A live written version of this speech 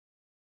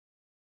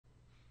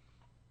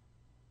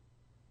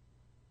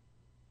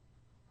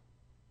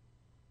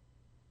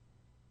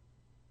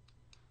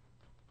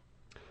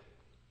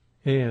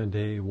And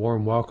a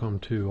warm welcome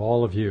to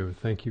all of you.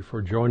 Thank you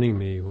for joining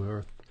me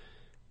with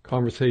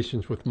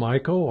Conversations with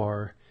Michael,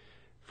 our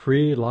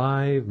free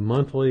live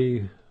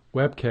monthly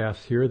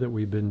webcast here that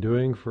we've been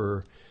doing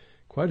for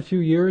quite a few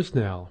years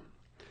now.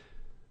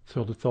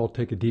 So let's all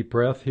take a deep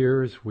breath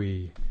here as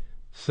we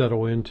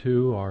settle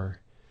into our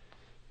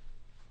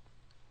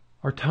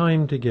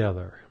time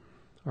together,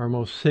 our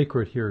most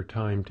sacred here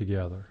time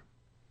together.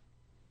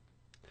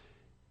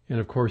 And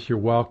of course, you're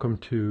welcome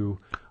to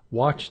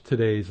watch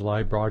today's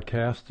live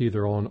broadcast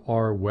either on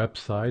our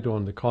website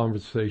on the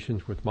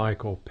Conversations with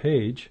Michael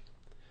page,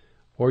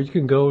 or you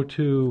can go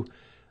to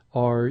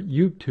our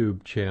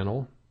YouTube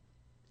channel.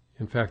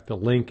 In fact, the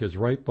link is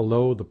right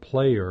below the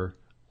player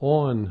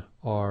on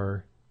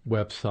our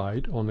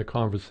website on the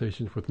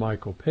Conversations with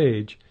Michael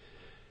page.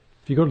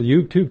 If you go to the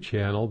YouTube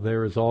channel,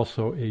 there is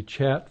also a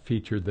chat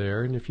feature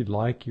there, and if you'd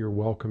like, you're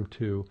welcome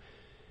to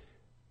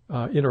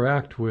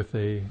interact with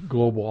a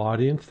global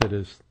audience that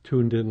is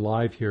tuned in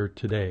live here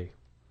today.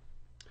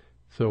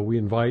 So we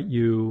invite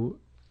you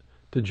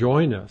to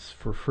join us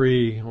for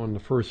free on the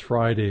first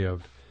Friday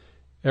of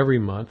every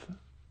month,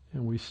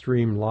 and we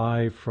stream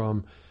live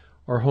from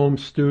our home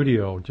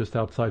studio just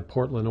outside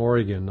Portland,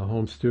 Oregon. The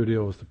home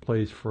studio is the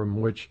place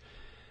from which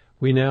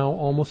we now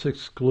almost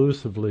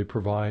exclusively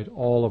provide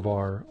all of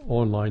our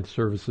online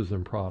services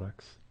and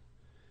products.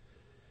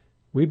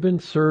 We've been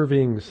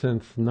serving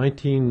since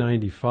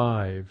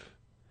 1995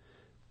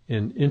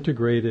 an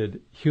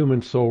integrated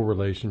human-soul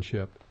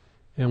relationship,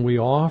 and we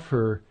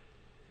offer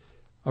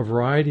a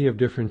variety of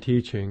different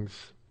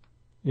teachings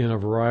in a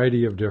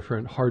variety of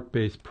different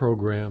heart-based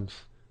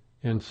programs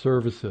and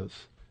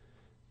services.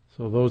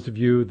 So those of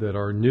you that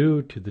are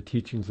new to the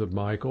teachings of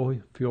Michael,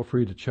 feel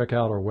free to check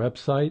out our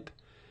website.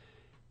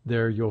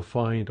 There you'll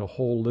find a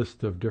whole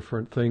list of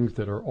different things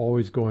that are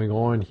always going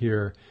on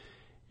here.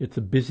 It's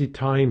a busy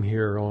time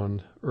here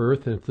on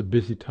Earth, and it's a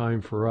busy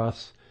time for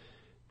us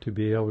to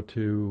be able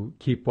to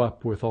keep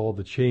up with all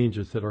the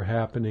changes that are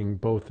happening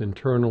both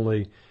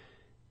internally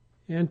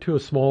and to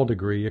a small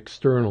degree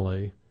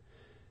externally.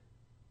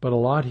 But a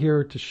lot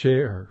here to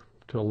share,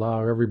 to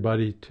allow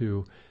everybody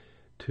to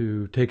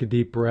take a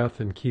deep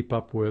breath and keep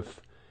up with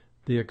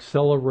the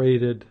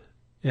accelerated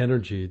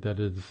energy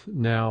that is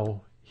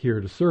now here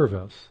to serve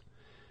us.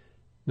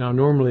 Now,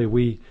 normally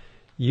we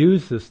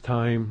use this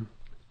time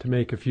to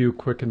make a few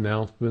quick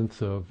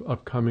announcements of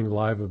upcoming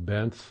live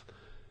events,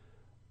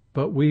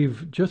 but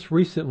we've just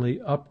recently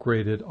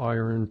upgraded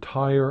our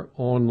entire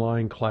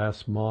online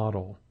class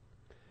model.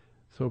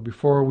 So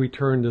before we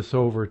turn this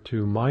over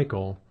to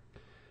Michael,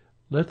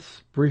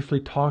 let's briefly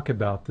talk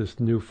about this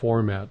new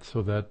format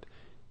so that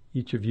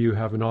each of you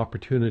have an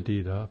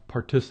opportunity to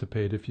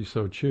participate if you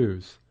so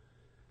choose.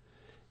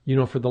 You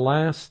know, for the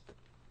last,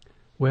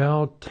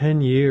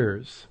 10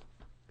 years,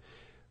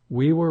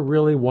 we were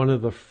really one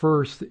of the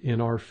first in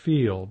our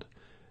field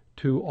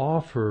to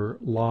offer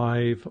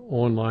live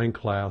online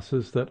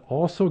classes that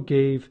also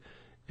gave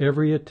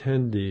every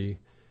attendee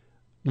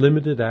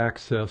limited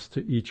access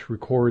to each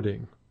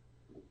recording.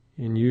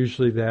 And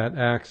usually that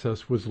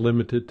access was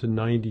limited to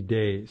 90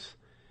 days.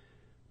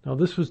 Now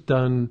this was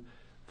done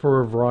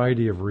for a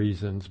variety of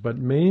reasons, but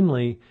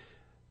mainly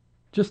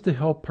just to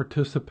help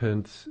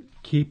participants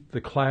keep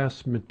the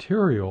class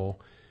material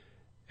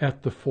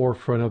at the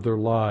forefront of their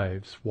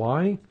lives.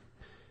 Why?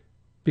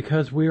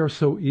 Because we are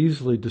so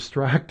easily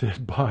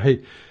distracted by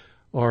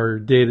our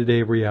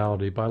day-to-day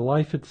reality, by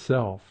life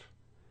itself.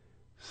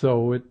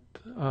 So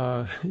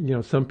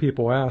some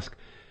people ask,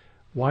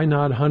 why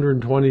not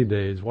 120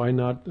 days? Why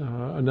not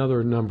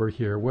another number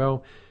here?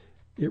 Well,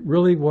 it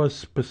really was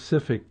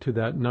specific to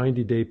that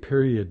 90-day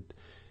period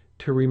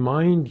to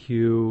remind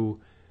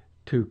you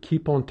to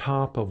keep on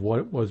top of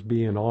what was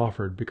being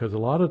offered, because a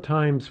lot of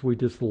times we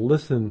just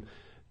listen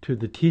to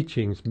the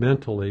teachings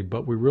mentally,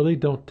 but we really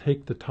don't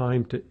take the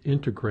time to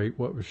integrate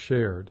what was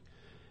shared.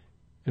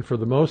 And for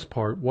the most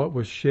part, what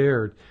was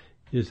shared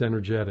is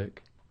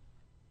energetic.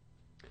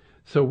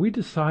 So we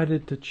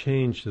decided to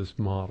change this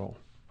model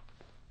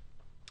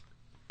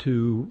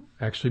to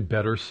actually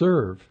better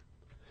serve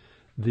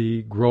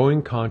the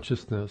growing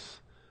consciousness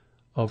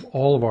of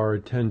all of our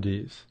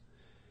attendees.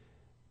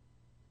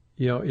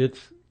 You know,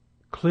 it's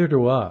clear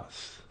to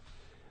us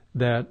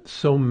that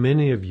so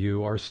many of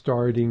you are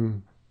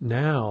starting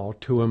now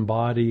to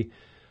embody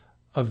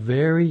a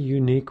very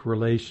unique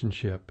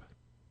relationship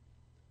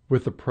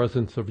with the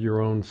presence of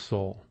your own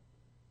soul.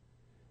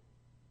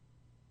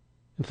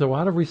 And so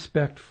out of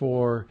respect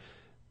for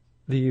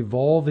the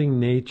evolving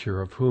nature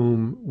of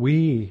whom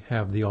we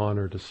have the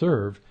honor to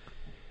serve,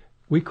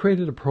 we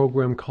created a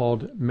program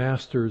called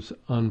Masters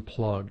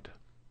Unplugged.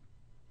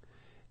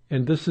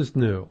 And this is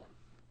new.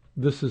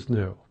 This is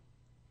new.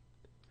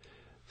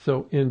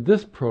 So in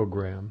this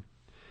program,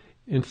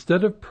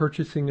 instead of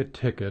purchasing a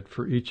ticket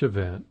for each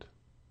event,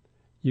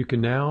 you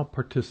can now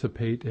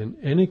participate in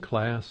any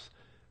class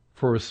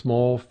for a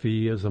small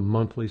fee as a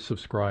monthly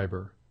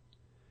subscriber.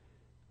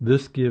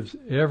 This gives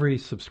every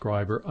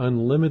subscriber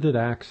unlimited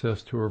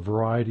access to a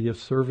variety of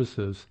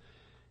services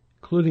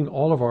including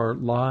all of our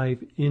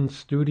live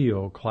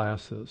in-studio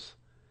classes.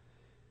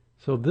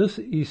 So this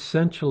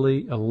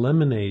essentially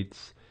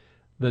eliminates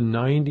the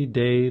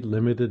 90-day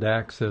limited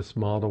access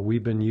model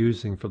we've been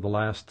using for the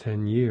last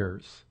 10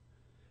 years.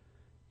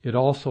 It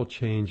also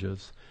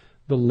changes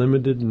the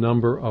limited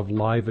number of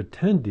live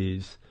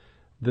attendees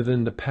that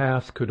in the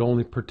past could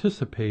only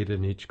participate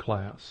in each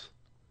class.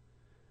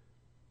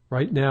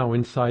 Right now,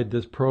 inside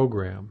this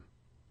program,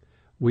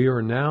 we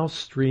are now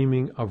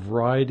streaming a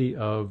variety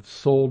of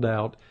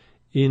sold-out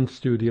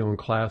in-studio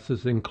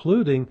classes,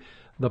 including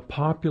the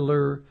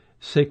popular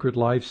Sacred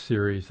Life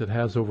series that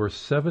has over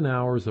 7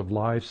 hours of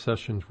live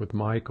sessions with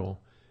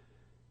Michael,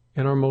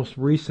 and our most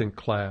recent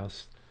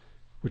class,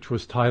 which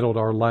was titled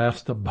our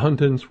last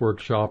Abundance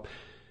Workshop,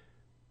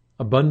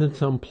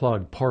 Abundance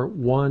Unplugged, Part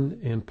 1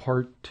 and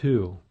Part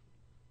 2.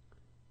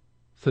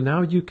 So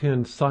now you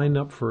can sign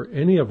up for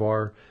any of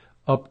our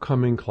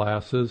upcoming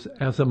classes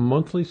as a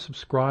monthly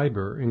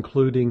subscriber,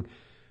 including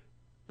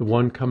the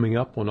one coming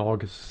up on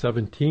August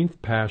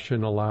 17th,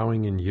 Passion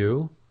Allowing in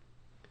You,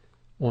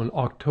 on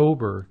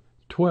October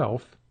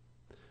 12th,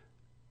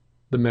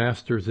 The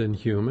Masters in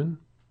Human,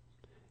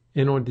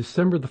 and on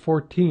December the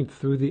 14th,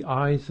 Through the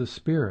Eyes of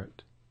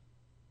Spirit.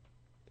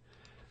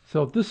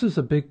 So this is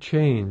a big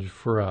change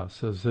for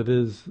us, as it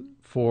is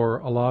for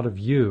a lot of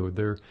you.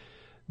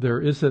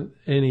 There isn't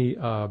any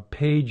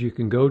page you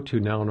can go to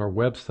now on our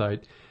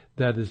website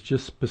that is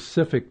just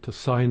specific to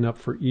sign up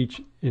for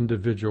each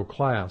individual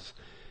class.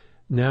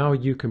 Now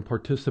you can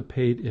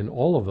participate in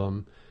all of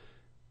them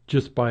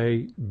just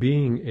by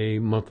being a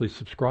monthly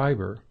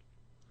subscriber.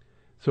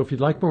 So if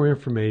you'd like more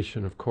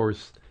information, of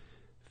course,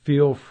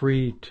 feel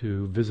free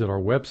to visit our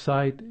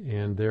website,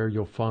 and there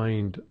you'll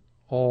find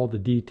all the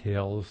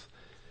details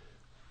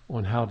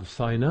on how to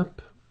sign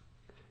up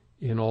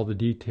and all the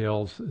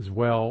details as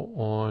well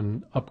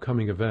on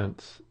upcoming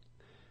events,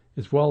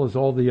 as well as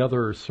all the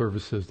other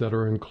services that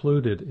are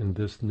included in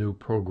this new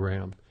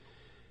program.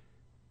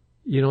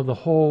 You know, the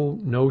whole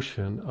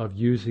notion of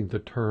using the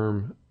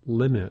term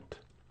limit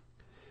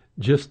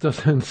just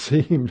doesn't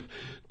seem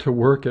to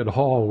work at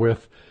all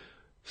with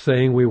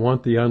saying we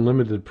want the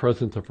unlimited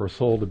presence of our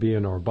soul to be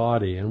in our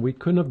body. And we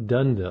couldn't have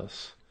done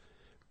this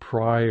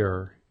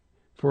prior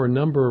for a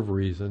number of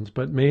reasons,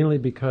 but mainly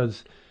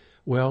because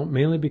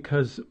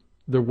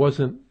there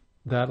wasn't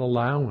that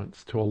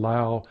allowance to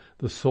allow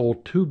the soul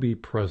to be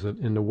present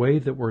in the way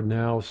that we're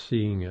now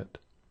seeing it.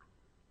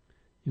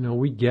 You know,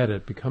 we get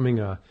it. Becoming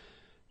a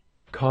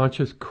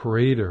conscious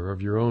creator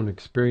of your own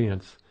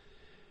experience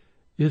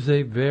is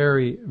a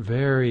very,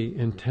 very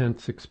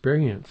intense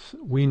experience.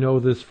 We know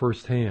this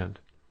firsthand.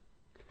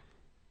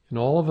 And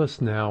all of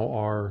us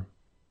now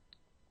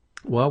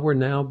we're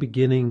now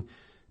beginning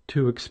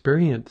to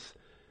experience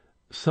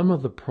some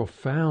of the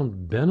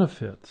profound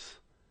benefits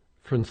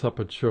from such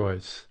a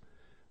choice.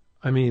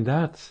 I mean,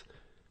 that's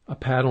a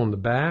pat on the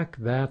back.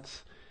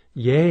 That's,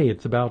 yay,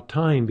 it's about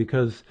time,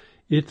 because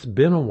it's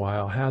been a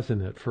while,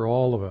 hasn't it, for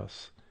all of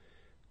us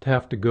to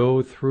have to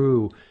go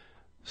through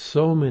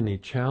so many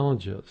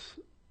challenges,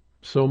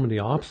 so many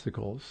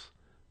obstacles,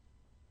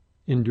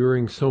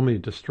 enduring so many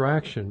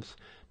distractions,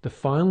 to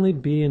finally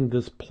be in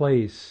this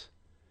place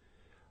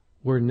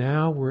where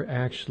now we're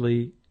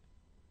actually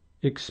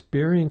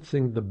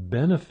experiencing the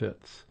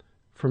benefits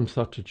from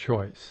such a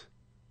choice.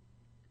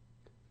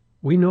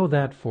 We know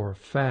that for a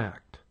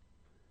fact,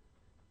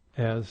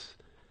 as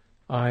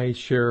I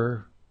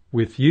share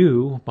with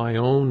you my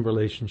own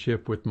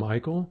relationship with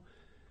Michael,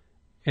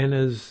 and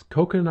as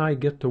Coca and I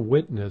get to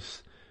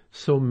witness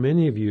so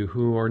many of you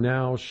who are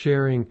now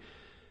sharing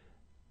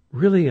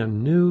really a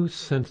new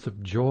sense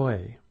of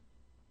joy,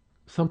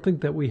 something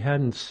that we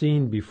hadn't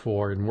seen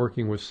before in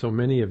working with so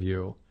many of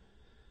you,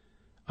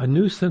 a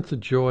new sense of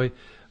joy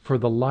for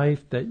the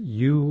life that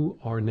you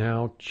are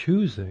now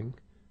choosing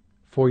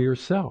for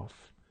yourself.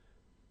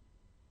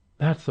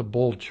 That's a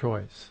bold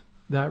choice.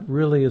 That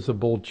really is a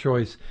bold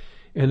choice,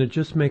 and it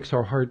just makes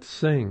our hearts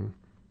sing.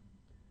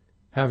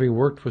 Having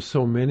worked with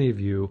so many of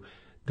you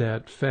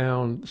that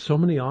found so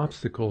many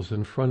obstacles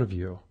in front of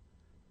you,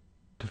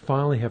 to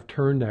finally have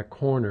turned that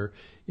corner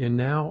and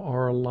now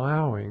are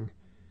allowing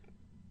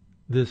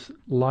this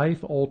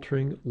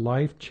life-altering,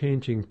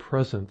 life-changing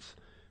presence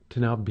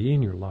to now be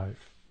in your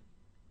life.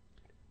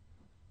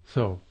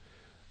 So,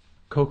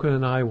 Coca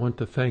and I want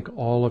to thank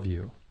all of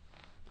you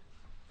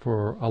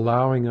for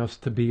allowing us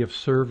to be of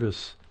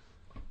service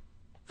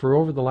for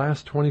over the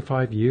last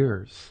 25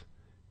 years.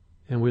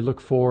 And we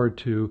look forward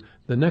to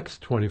the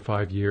next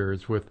 25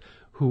 years with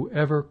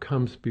whoever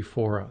comes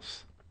before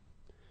us.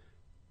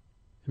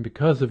 And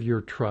because of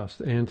your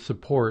trust and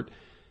support,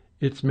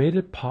 it's made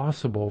it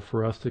possible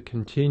for us to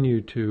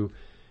continue to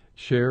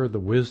share the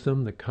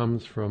wisdom that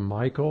comes from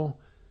Michael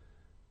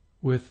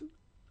with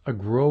a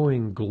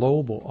growing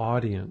global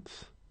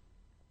audience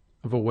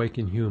of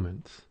awakened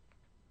humans.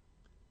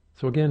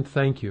 So again,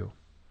 thank you.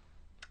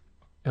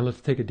 And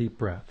let's take a deep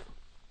breath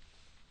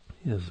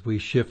as we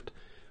shift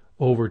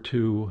over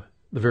to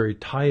the very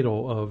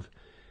title of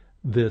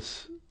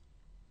this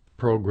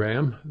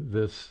program,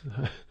 this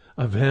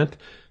event,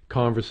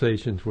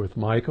 Conversations with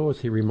Michael,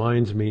 as he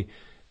reminds me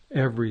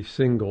every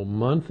single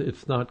month.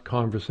 It's not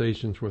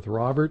Conversations with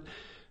Robert.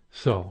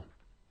 So,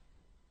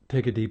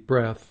 take a deep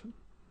breath.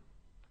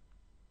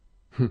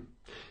 And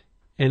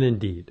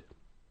indeed,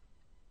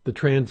 the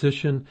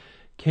transition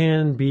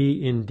can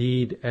be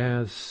indeed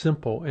as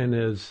simple and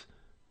as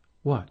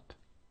what?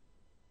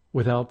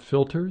 Without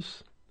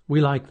filters? We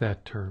like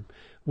that term.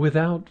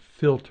 Without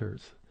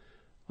filters.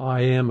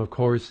 I am, of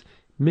course,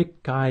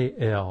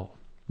 Mikael,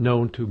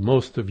 known to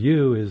most of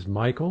you as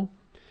Michael.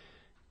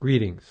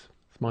 Greetings.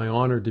 It's my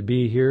honor to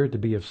be here, to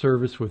be of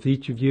service with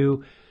each of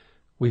you.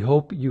 We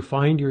hope you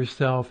find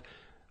yourself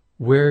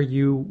where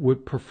you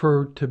would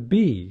prefer to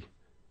be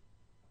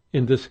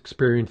in this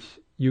experience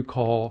you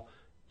call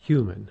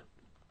human.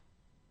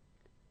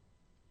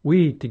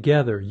 We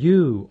together,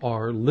 you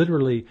are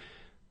literally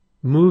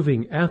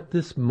moving at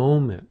this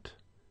moment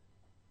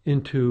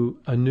into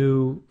a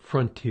new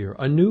frontier,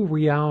 a new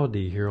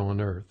reality here on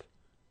earth.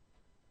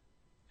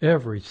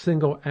 Every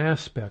single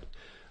aspect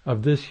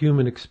of this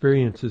human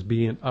experience is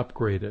being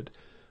upgraded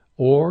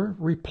or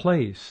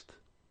replaced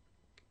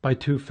by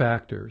two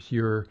factors: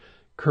 your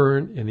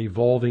current and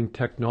evolving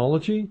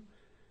technology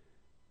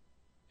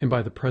and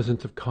by the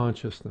presence of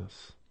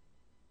consciousness.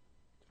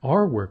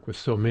 Our work with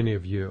so many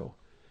of you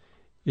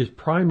is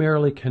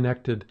primarily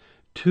connected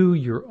to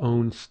your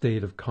own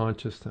state of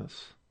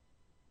consciousness.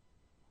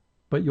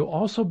 But you'll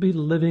also be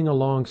living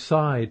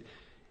alongside,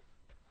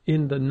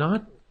 in the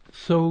not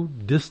so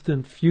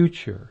distant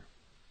future,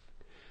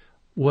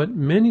 what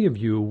many of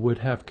you would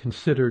have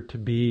considered to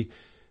be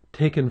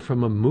taken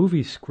from a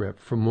movie script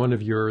from one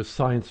of your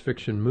science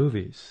fiction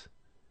movies.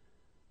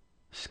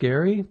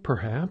 Scary,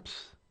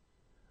 perhaps.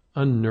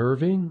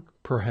 Unnerving,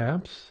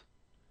 perhaps.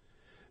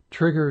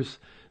 Triggers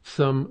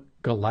some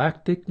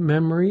galactic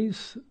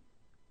memories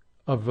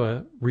of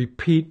a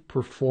repeat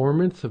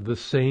performance of the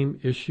same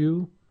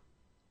issue,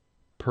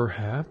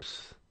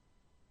 perhaps.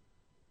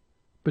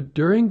 But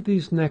during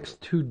these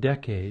next 2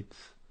 decades,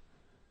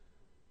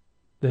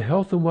 the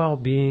health and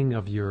well-being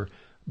of your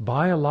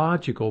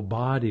biological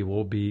body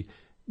will be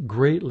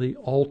greatly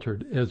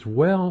altered, as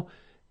well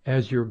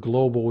as your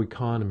global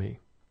economy.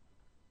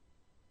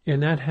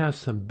 And that has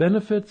some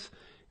benefits,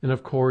 and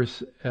of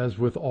course, as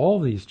with all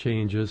these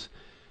changes,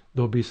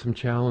 there'll be some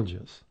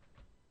challenges.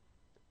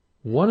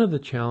 One of the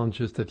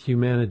challenges that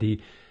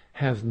humanity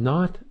has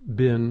not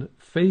been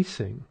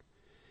facing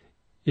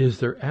is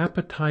their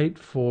appetite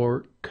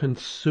for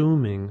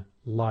consuming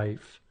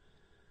life,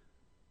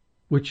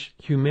 which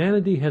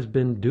humanity has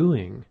been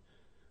doing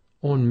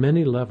on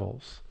many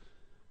levels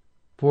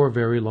for a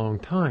very long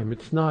time.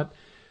 It's not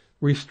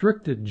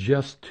restricted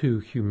just to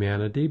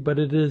humanity, but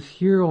it is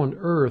here on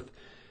earth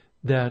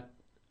that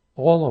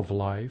all of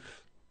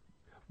life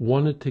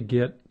wanted to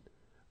get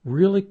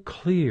really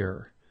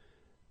clear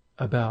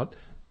about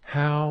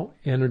how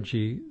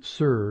energy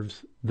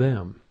serves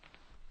them.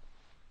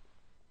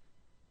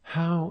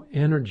 How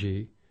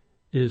energy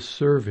is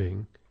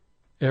serving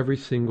every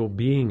single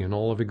being in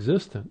all of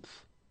existence.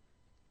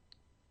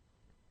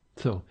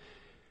 So,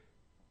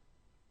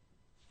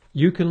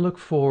 you can look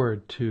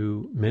forward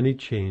to many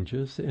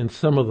changes, and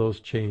some of those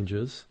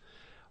changes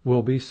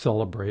will be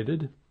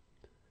celebrated,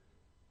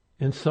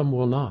 and some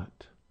will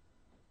not.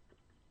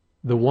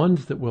 The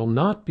ones that will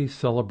not be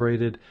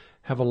celebrated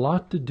have a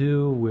lot to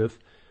do with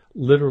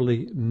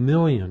literally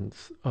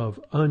millions of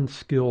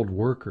unskilled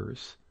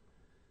workers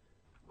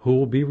who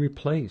will be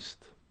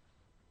replaced.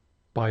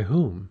 By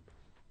whom?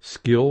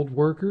 Skilled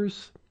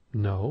workers?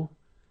 No.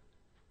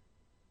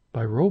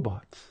 By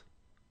robots.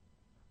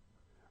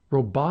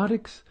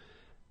 Robotics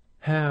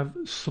have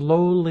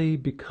slowly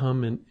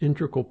become an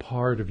integral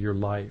part of your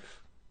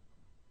life.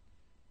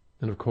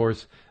 And of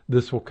course,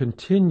 this will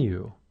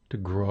continue to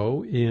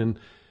grow in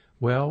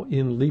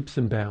leaps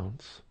and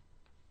bounds,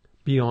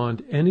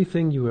 beyond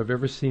anything you have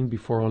ever seen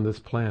before on this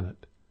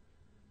planet.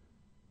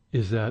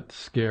 Is that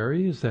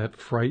scary? Is that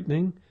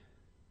frightening?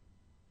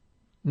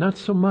 Not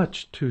so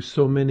much to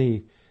so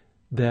many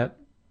that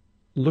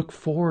look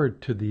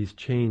forward to these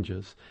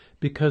changes,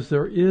 because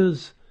there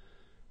is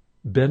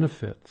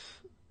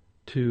benefits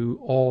to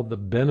all the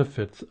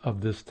benefits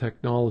of this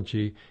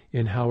technology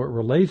in how it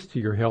relates to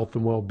your health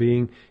and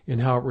well-being,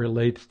 and how it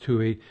relates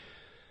to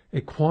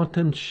a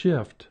quantum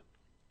shift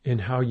in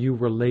how you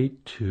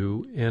relate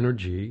to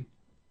energy,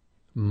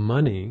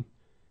 money,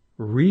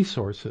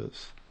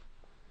 resources.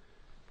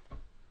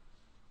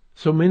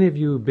 So many of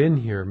you have been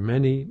here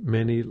many,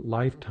 many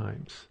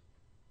lifetimes,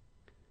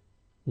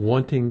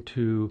 wanting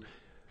to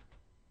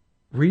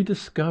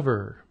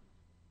rediscover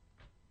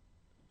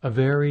a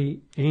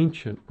very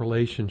ancient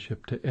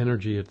relationship to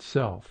energy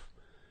itself,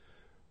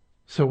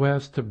 so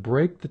as to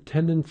break the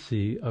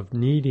tendency of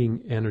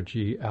needing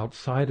energy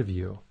outside of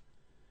you.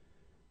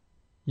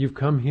 You've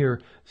come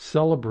here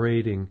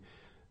celebrating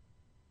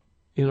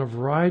in a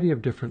variety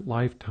of different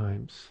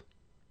lifetimes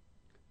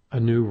a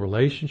new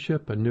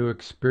relationship, a new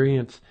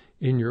experience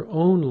in your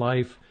own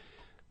life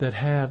that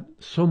had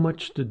so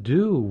much to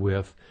do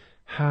with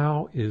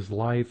how is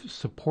life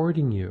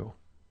supporting you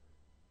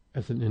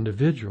as an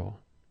individual,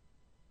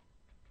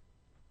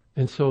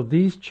 And so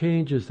these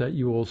changes that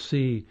you will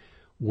see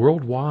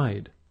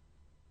worldwide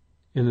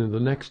and in the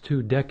next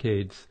 2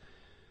 decades,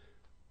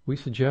 we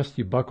suggest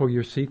you buckle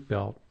your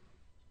seatbelt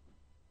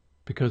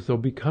because they'll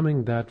be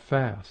coming that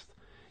fast.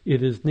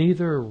 It is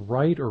neither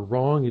right or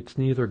wrong, it's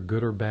neither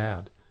good or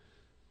bad,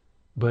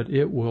 but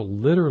it will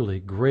literally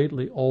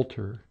greatly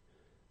alter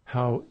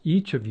how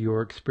each of you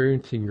are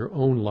experiencing your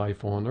own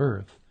life on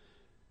earth.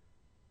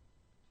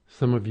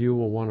 Some of you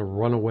will want to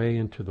run away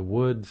into the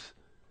woods,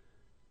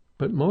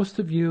 but most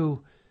of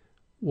you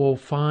will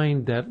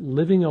find that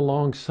living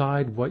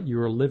alongside what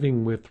you're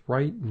living with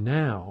right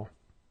now,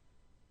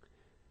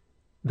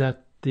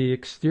 that the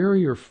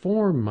exterior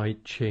form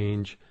might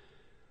change,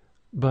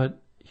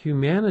 but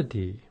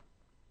humanity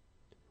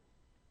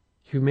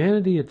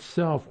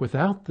itself,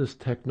 without this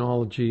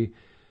technology,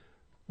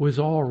 was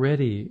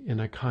already in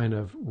a kind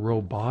of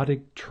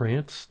robotic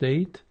trance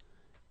state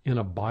in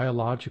a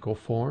biological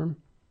form.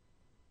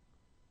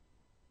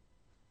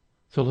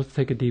 So let's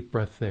take a deep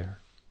breath there.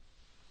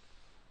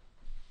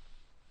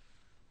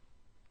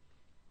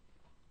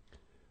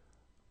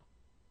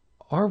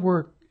 Our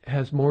work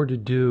has more to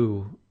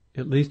do,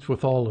 at least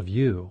with all of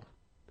you,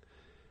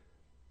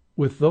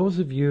 with those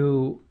of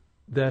you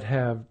that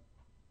have,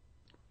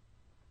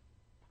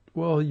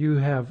 well, you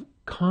have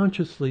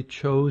consciously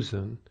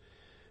chosen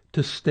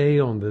to stay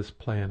on this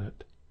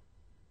planet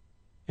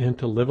and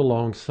to live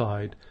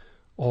alongside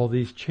all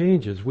these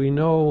changes. We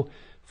know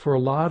for a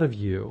lot of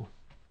you,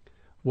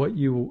 what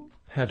you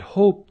had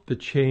hoped the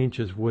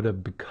changes would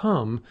have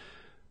become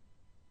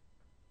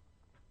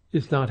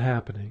is not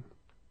happening.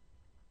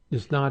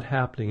 It's not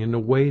happening in the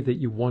way that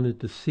you wanted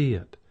to see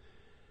it.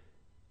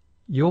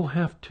 You'll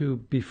have to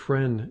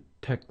befriend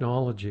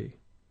technology.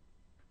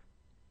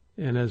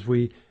 And as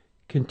we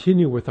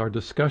continue with our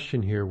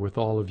discussion here with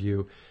all of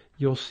you,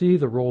 you'll see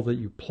the role that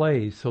you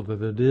play so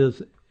that it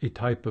is a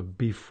type of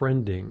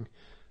befriending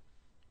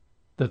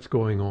that's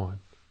going on.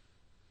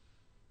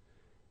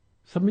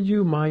 Some of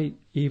you might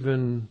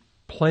even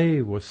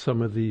play with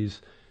some of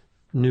these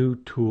new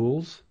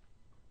tools.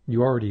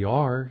 You already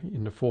are,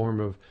 in the form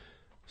of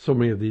so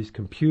many of these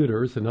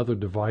computers and other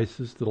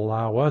devices that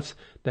allow us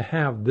to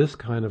have this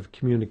kind of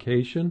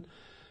communication.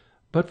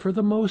 But for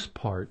the most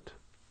part,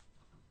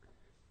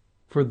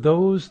 for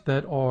those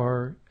that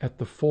are at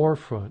the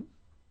forefront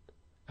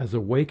as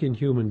awakened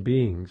human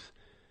beings,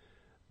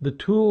 the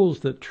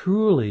tools that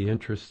truly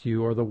interest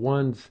you are the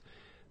ones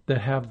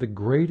that have the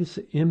greatest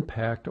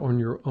impact on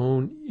your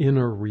own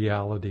inner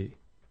reality.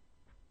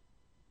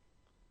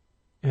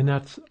 And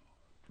that's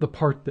the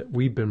part that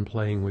we've been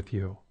playing with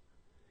you.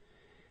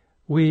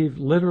 We've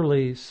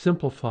literally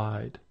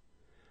simplified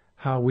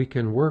how we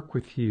can work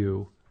with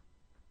you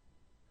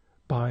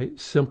by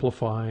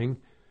simplifying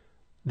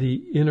the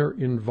inner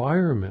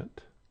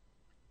environment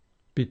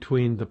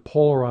between the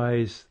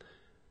polarized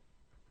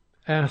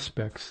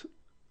aspects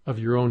of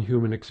your own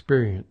human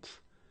experience,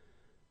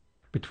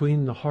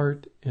 between the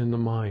heart and the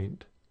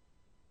mind.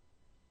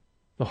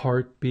 The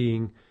heart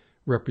being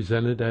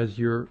represented as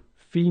your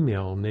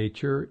female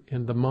nature,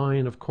 and the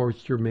mind, of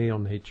course, your male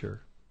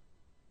nature.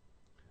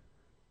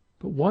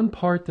 But one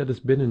part that has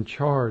been in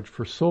charge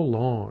for so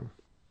long,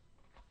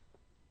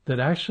 that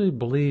actually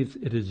believes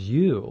it is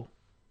you,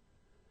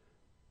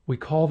 we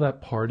call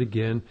that part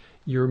again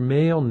your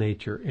male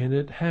nature, and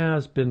it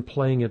has been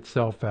playing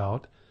itself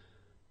out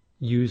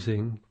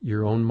using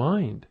your own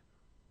mind.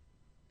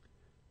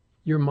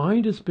 Your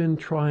mind has been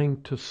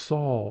trying to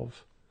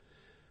solve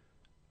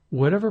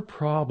whatever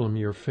problem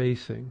you're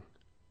facing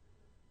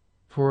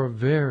for a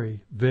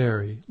very,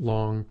 very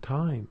long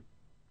time.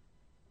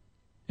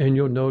 And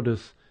you'll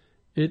notice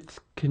it's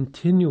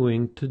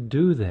continuing to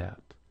do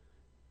that,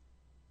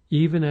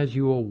 even as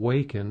you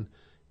awaken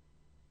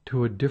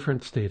to a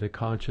different state of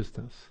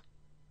consciousness.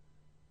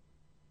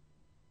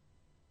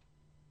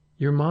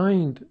 Your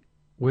mind,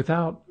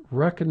 without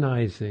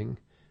recognizing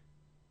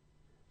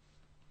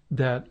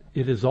that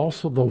it is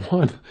also the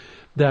one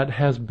that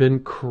has been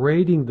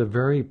creating the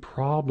very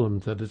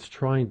problems that it's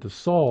trying to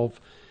solve,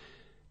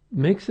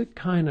 makes it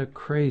kind of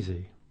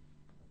crazy.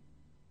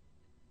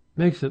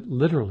 Makes it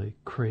literally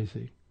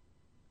crazy.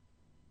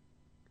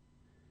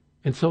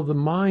 And so the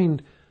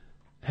mind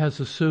has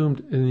assumed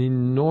an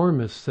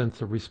enormous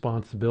sense of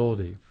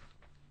responsibility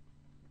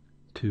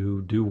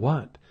to do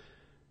what?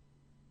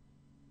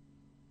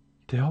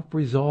 To help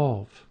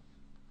resolve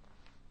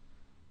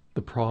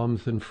the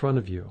problems in front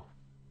of you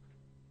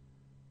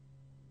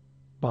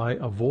by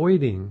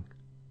avoiding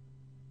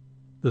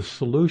the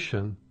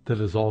solution that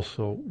is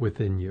also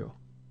within you.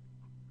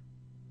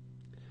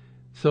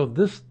 So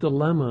this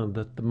dilemma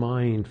that the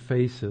mind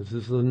faces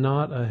is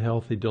not a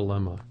healthy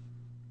dilemma.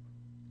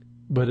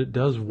 But it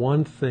does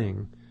one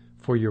thing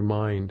for your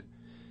mind.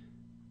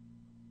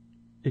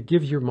 It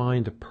gives your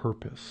mind a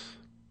purpose.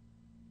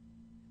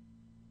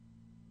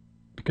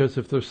 Because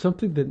if there's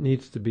something that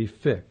needs to be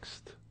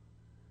fixed,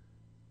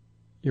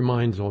 your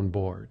mind's on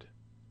board.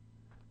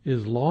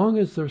 As long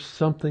as there's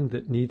something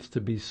that needs to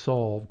be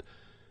solved,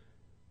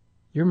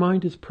 your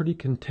mind is pretty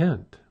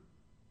content.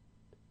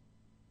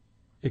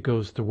 It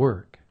goes to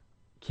work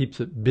keeps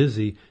it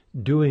busy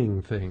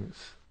doing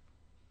things.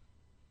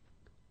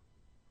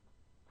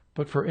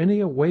 But for any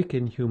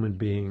awakened human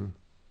being,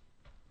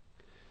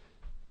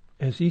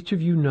 as each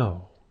of you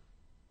know,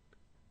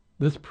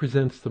 this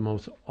presents the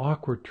most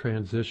awkward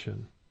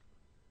transition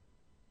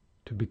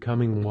to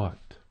becoming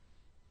what?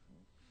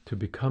 To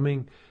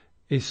becoming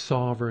a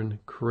sovereign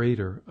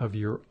creator of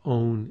your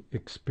own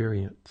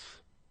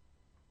experience.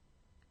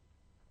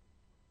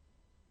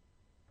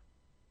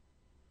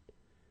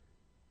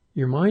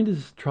 Your mind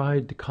has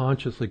tried to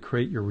consciously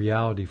create your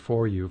reality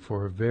for you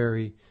for a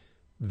very,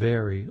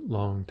 very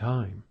long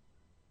time.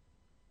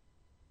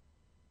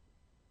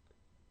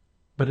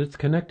 But it's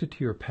connected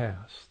to your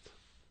past.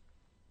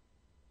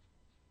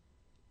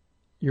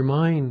 Your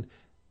mind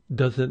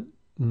doesn't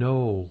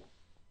know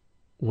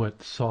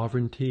what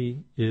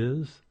sovereignty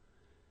is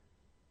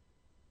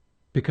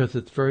because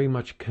it's very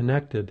much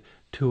connected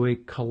to a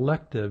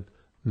collective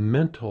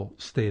mental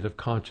state of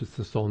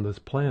consciousness on this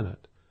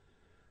planet,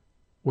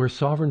 where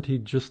sovereignty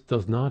just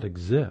does not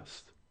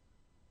exist.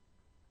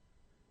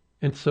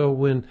 And so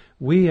when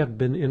we have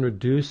been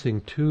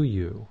introducing to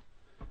you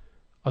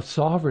a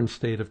sovereign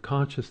state of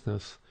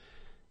consciousness,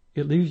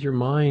 it leaves your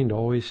mind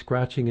always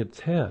scratching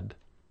its head,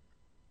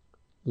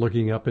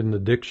 looking up in the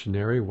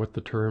dictionary what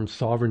the term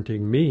sovereignty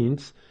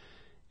means,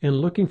 and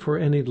looking for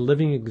any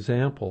living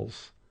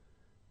examples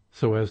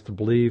so as to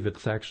believe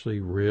it's actually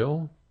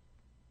real,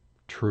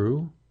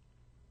 true.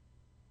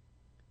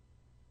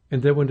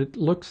 And then when it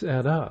looks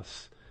at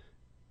us,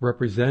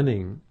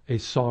 representing a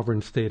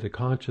sovereign state of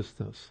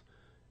consciousness,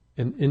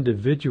 an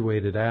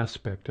individuated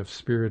aspect of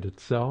spirit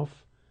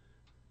itself,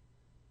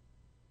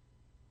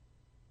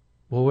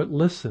 well, it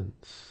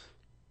listens,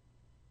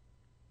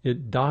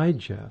 it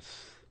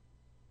digests,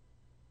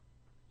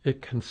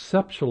 it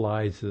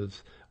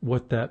conceptualizes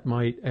what that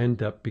might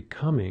end up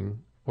becoming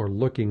or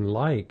looking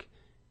like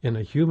in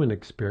a human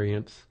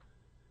experience,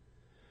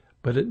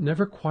 but it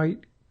never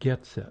quite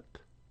gets it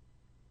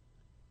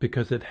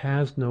because it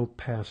has no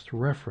past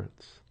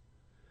reference.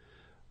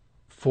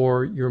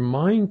 For your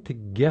mind to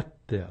get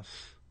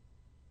this,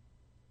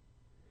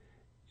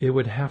 it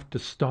would have to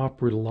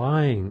stop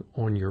relying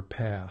on your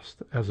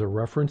past as a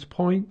reference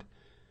point,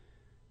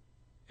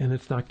 and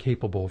it's not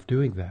capable of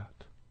doing that.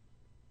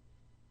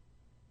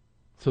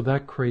 So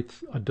that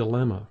creates a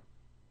dilemma.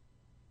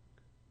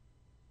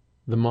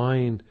 The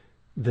mind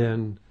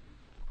then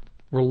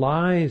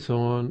relies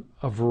on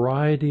a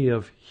variety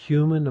of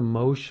human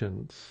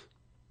emotions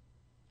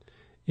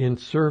in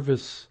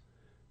service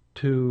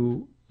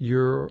to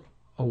your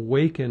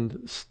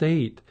awakened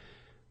state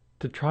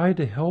to try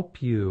to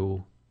help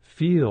you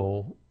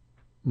feel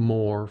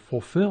more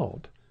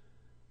fulfilled,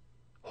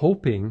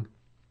 hoping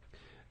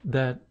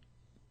that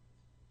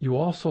you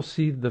also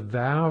see the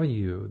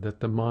value that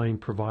the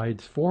mind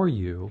provides for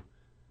you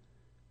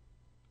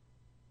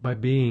by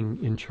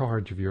being in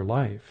charge of your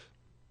life.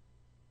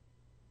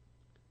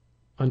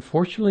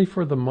 Unfortunately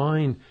for the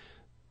mind,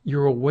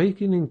 your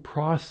awakening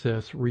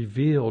process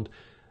revealed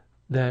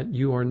that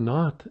you are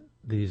not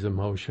these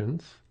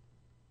emotions,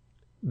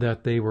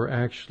 that they were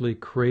actually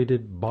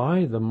created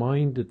by the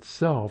mind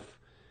itself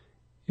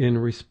in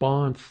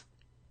response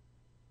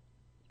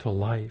to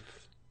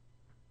life.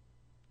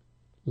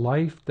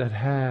 Life that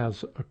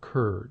has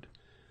occurred,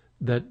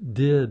 that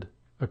did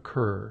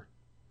occur,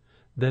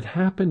 that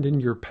happened in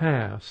your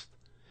past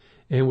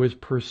and was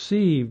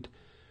perceived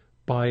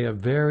by a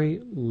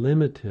very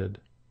limited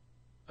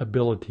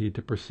ability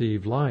to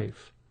perceive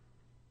life.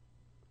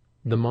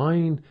 The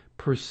mind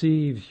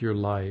perceives your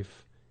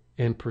life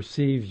and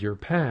perceives your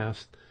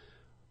past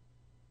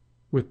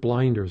with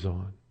blinders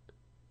on.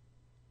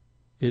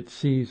 It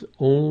sees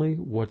only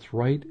what's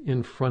right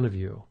in front of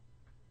you.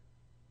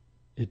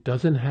 It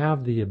doesn't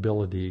have the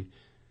ability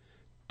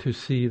to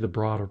see the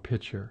broader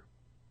picture.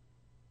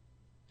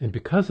 And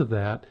because of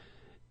that,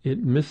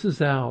 it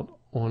misses out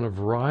on a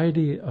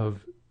variety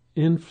of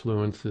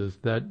influences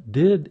that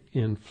did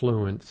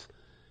influence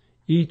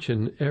each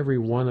and every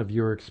one of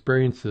your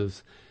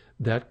experiences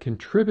that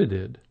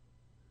contributed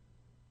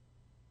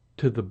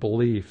to the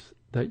beliefs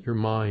that your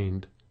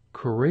mind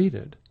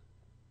created.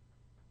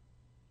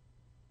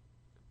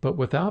 But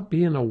without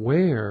being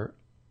aware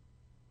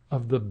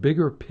of the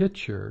bigger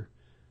picture,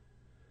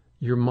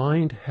 your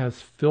mind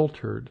has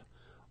filtered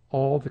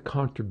all the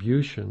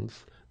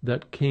contributions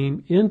that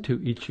came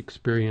into each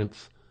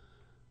experience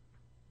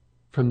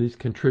from these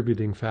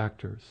contributing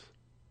factors.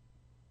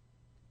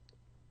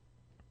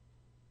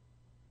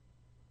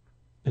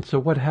 And so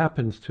what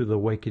happens to the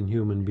awakened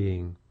human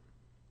being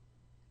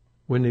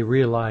when they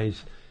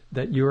realize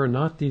that you are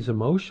not these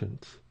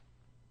emotions?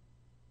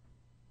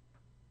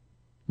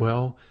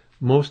 Well,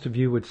 most of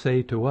you would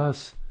say to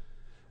us,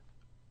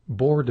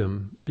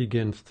 boredom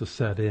begins to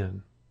set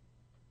in.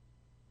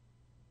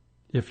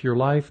 If your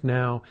life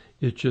now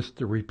is just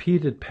a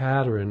repeated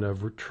pattern of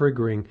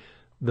triggering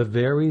the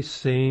very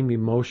same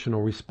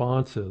emotional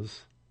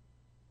responses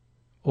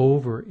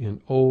over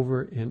and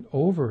over and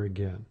over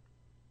again,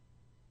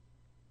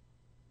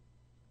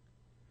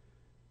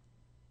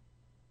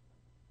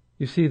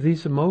 you see,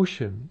 these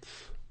emotions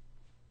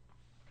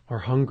are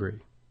hungry.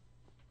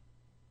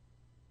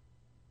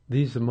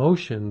 These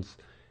emotions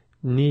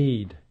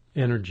need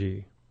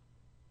energy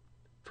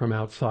from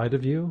outside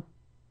of you.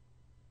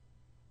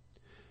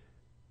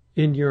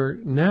 In your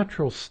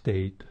natural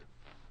state,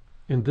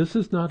 and this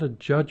is not a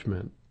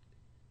judgment,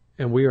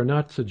 and we are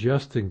not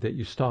suggesting that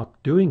you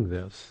stop doing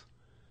this,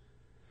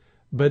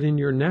 but in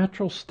your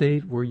natural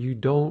state where you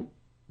don't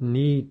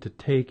need to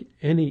take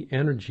any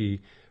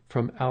energy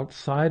from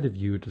outside of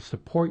you to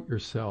support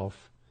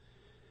yourself,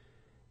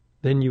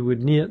 then you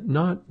would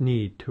not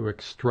need to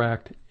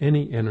extract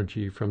any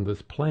energy from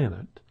this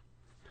planet,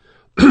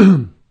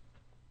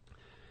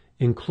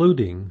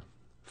 including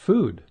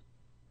food.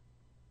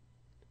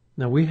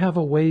 Now we have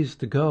a ways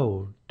to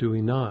go, do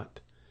we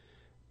not,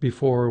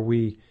 before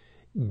we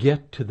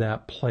get to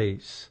that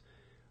place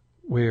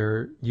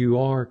where you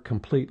are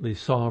completely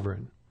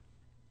sovereign.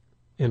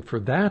 And for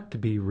that to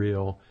be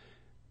real,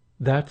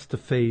 that's the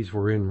phase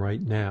we're in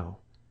right now,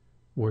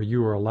 where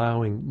you are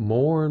allowing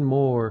more and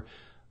more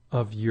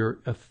of your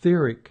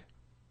etheric,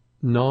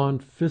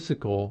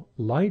 non-physical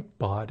light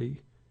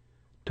body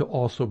to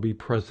also be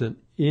present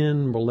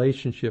in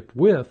relationship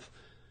with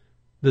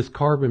this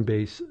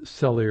carbon-based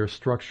cellular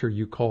structure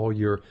you call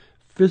your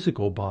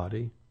physical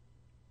body.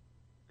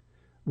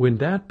 When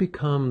that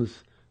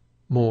becomes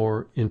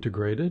more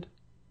integrated,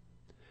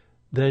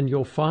 then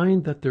you'll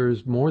find that there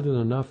is more than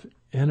enough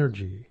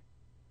energy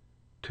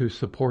to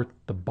support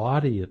the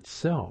body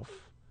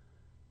itself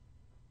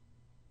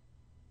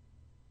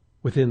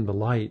within the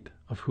light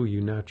of who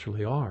you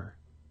naturally are.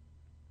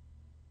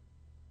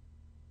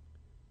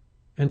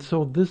 And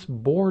so this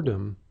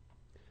boredom,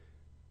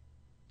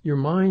 your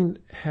mind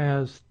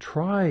has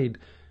tried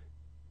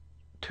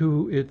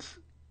to its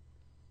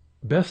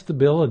best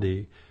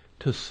ability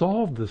to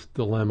solve this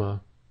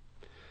dilemma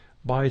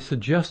by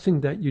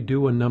suggesting that you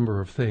do a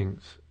number of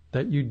things,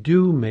 that you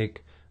do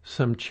make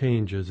some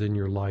changes in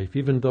your life,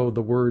 even though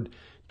the word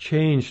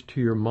change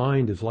to your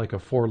mind is like a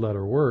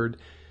 4-letter word.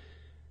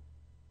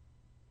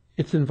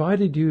 It's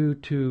invited you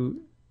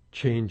to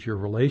change your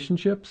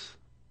relationships,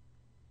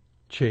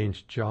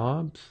 change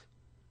jobs,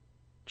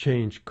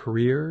 change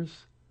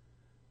careers,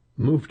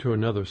 move to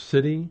another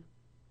city,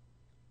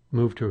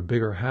 move to a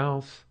bigger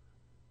house.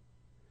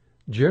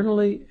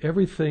 Generally,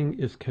 everything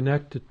is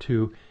connected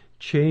to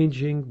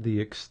changing the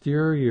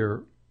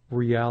exterior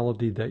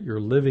reality that you're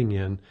living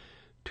in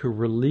to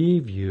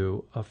relieve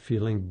you of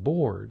feeling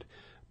bored.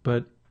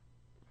 But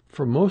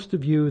for most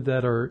of you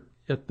that are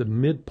at the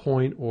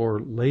midpoint or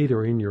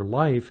later in your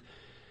life,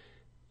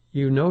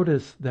 you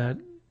notice that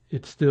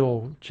it's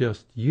still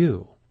just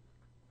you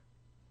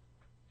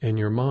and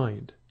your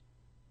mind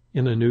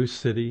in a new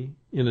city,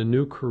 in a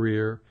new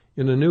career,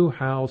 in a new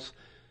house,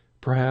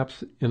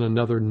 perhaps in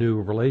another new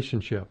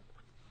relationship.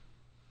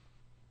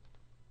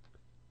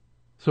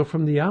 So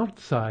from the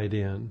outside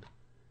in,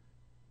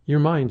 your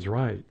mind's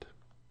right.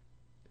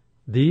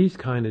 These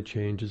kind of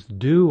changes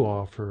do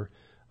offer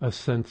a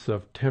sense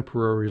of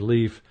temporary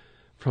relief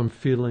from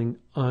feeling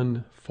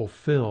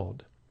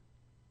unfulfilled.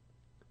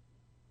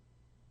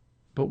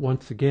 But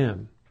once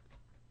again,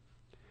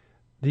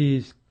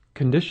 these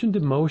conditioned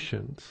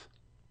emotions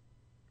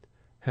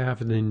have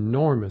an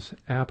enormous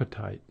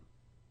appetite.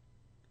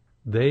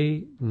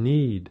 They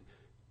need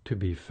to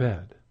be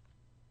fed.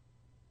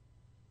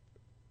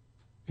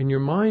 And your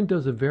mind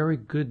does a very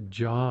good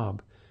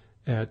job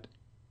at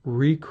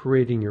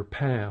recreating your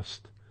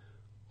past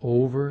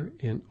over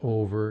and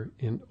over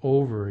and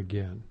over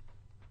again.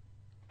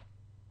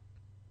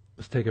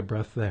 Let's take a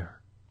breath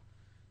there.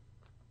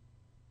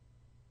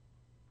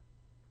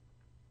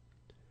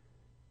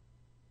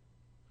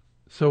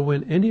 So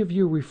when any of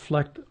you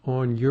reflect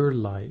on your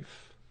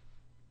life,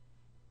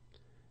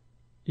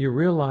 you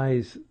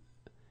realize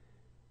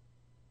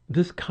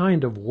this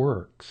kind of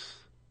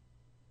works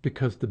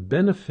because the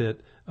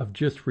benefit of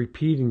just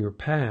repeating your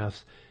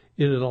past,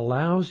 it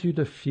allows you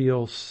to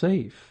feel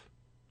safe.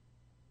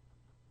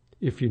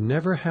 If you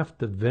never have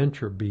to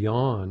venture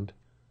beyond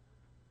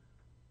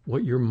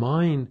what your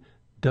mind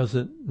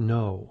doesn't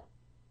know.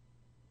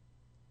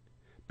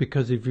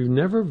 Because if you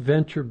never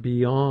venture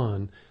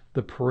beyond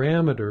the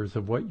parameters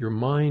of what your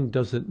mind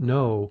doesn't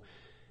know,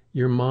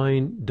 your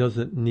mind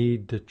doesn't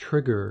need to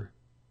trigger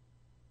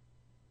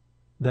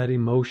that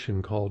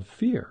emotion called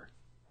fear,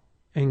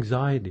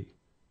 anxiety,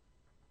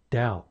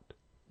 doubt,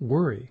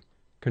 worry,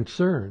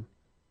 concern.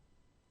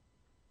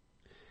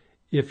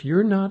 If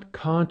you're not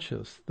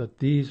conscious that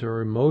these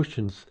are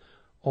emotions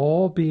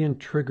all being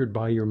triggered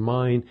by your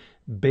mind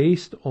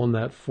based on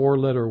that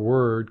 4-letter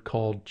word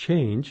called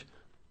change,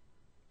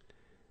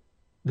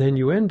 then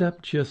you end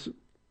up just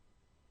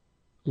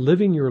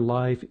living your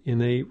life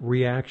in a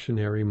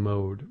reactionary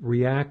mode,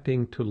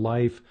 reacting to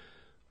life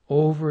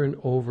over and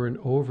over and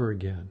over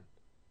again.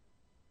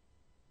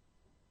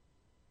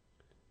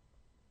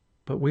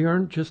 But we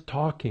aren't just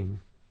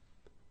talking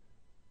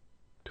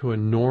to a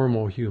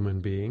normal human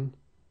being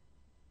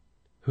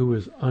who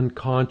is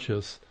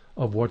unconscious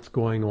of what's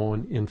going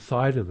on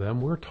inside of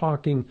them. We're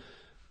talking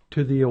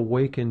to the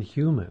awakened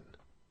human,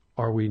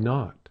 are we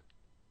not?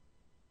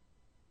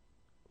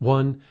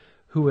 one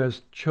who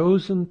has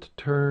chosen to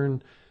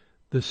turn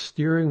the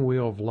steering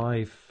wheel of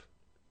life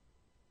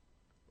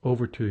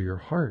over to your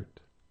heart.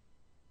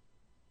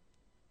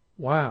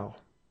 Wow.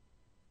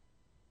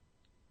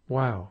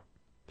 Wow.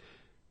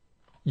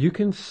 You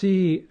can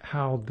see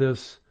how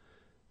this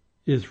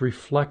is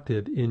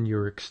reflected in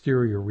your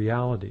exterior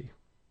reality.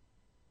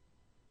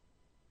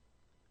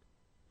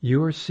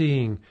 You are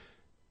seeing,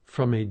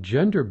 from a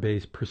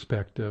gender-based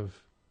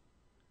perspective,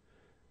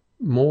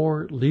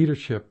 more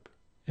leadership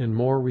and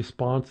more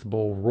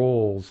responsible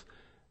roles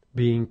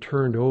being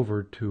turned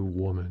over to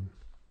women.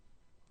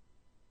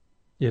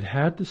 It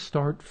had to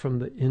start from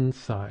the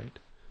inside.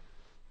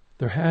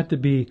 There had to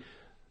be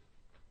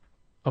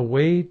a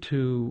way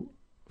to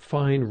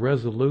find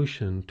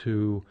resolution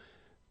to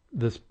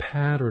this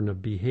pattern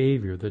of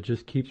behavior that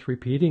just keeps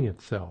repeating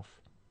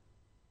itself.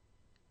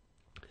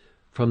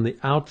 From the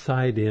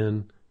outside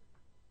in,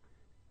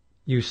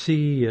 you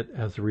see it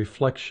as a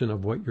reflection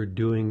of what you're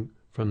doing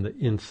from the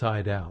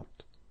inside out.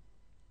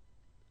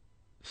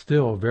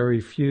 Still,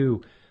 very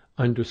few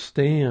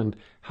understand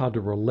how to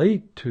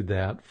relate to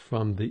that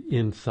from the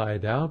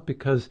inside out,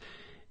 because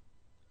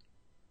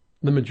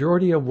the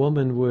majority of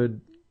women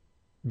would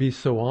be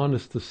so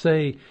honest to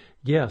say,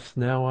 yes,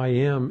 now I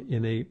am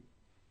in a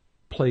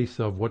place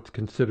of what's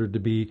considered to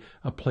be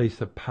a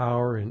place of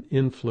power and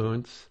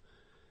influence,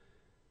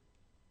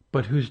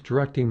 but who's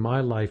directing my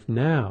life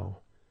now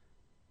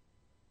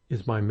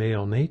is my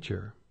male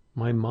nature,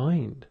 my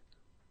mind.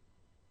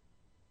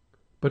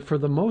 But for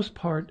the most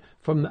part,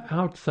 from the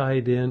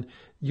outside in,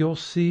 you'll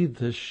see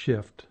this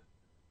shift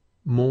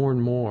more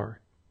and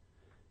more.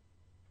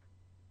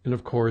 And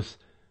of course,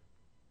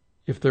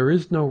 if there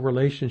is no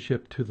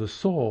relationship to the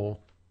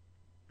soul,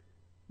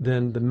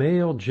 then the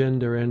male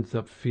gender ends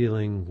up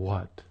feeling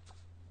what?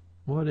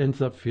 Well, it ends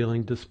up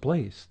feeling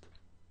displaced,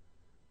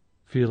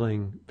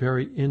 feeling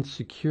very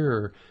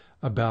insecure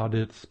about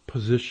its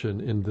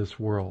position in this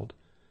world.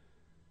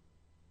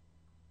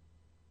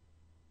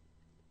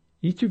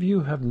 Each of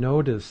you have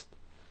noticed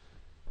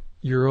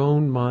your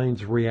own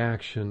mind's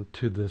reaction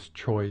to this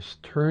choice,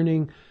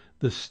 turning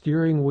the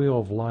steering wheel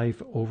of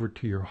life over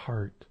to your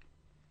heart.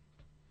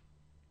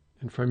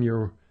 And from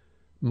your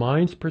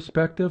mind's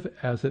perspective,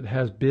 as it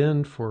has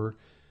been for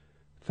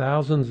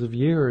thousands of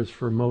years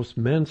for most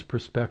men's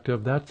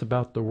perspective, that's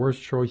about the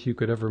worst choice you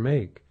could ever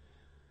make.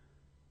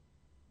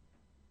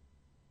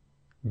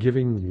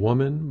 Giving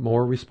woman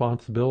more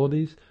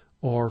responsibilities,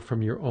 or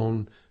from your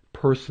own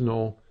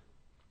personal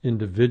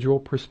individual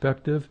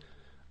perspective,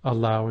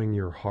 allowing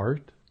your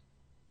heart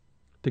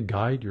to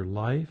guide your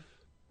life.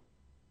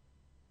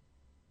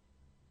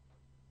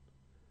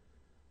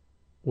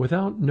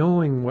 Without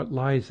knowing what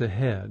lies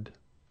ahead,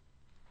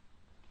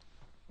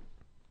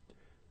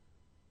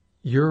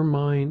 your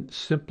mind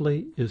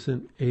simply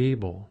isn't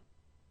able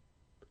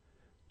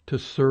to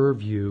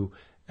serve you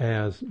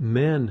as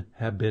men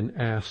have been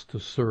asked to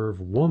serve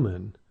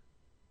woman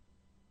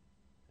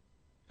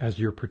as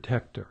your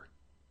protector.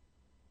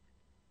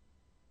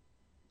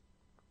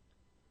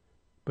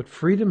 But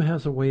freedom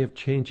has a way of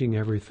changing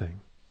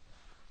everything.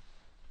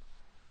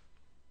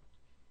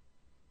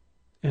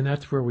 And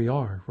that's where we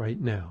are right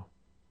now,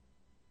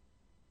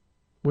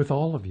 with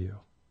all of you,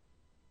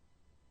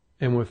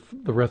 and with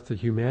the rest of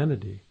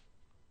humanity.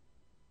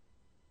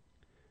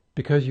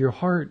 Because your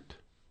heart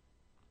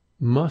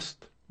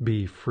must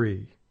be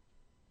free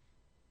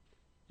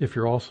if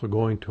you're also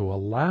going to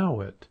allow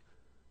it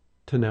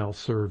to now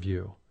serve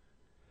you.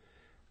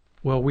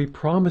 Well, we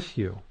promise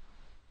you,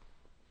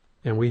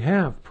 and we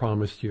have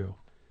promised you,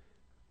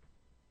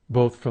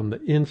 both from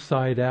the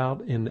inside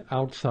out and the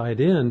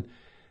outside in,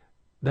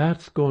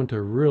 that's going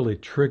to really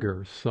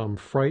trigger some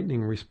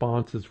frightening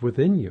responses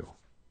within you.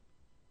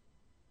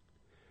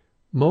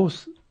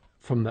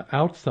 From the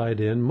outside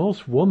in,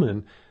 most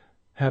women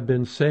have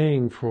been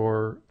saying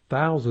for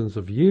thousands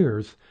of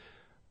years,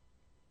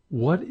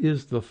 what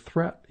is the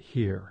threat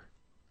here?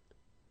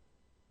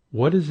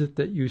 What is it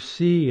that you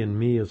see in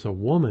me as a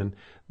woman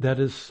that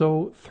is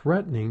so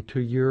threatening to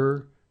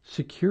your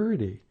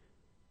security,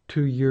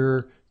 to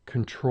your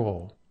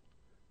control,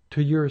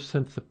 to your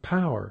sense of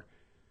power?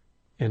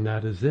 And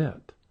that is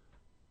it.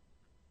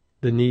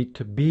 The need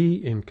to be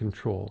in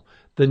control,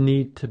 the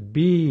need to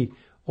be,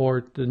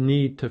 or the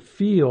need to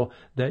feel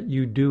that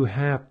you do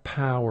have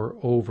power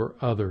over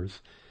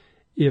others.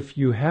 If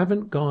you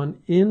haven't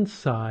gone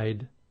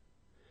inside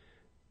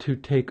to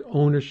take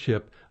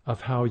ownership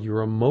of how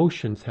your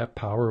emotions have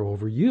power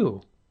over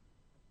you,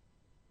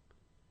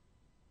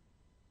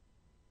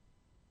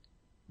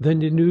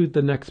 then you do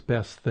the next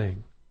best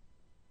thing.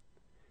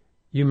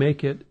 You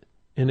make it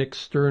an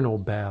external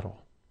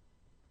battle.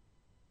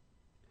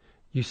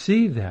 You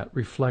see that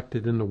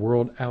reflected in the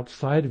world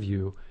outside of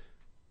you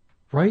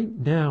right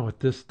now at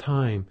this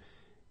time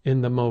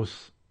in the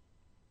most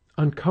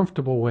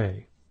uncomfortable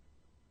way.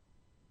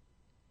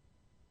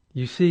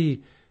 You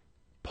see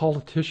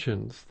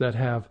politicians that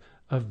have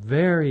a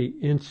very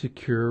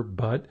insecure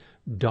but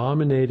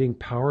dominating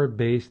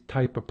power-based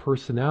type of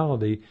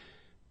personality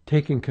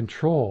taking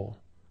control,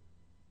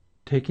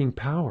 taking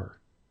power.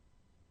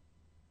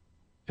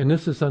 And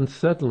this is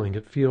unsettling.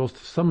 It feels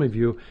to some of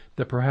you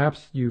that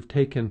perhaps you've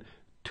taken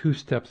 2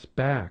 steps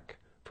back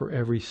for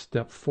every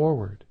step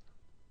forward.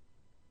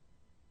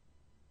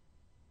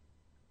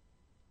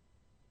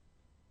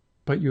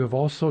 But you have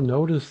also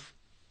noticed,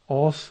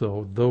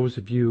 those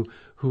of you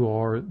who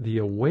are the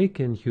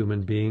awakened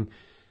human being,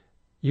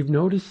 you've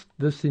noticed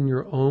this in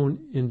your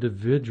own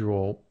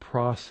individual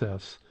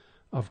process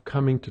of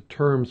coming to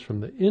terms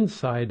from the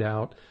inside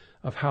out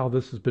of how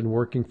this has been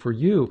working for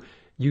you.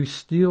 You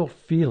still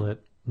feel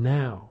it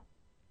now.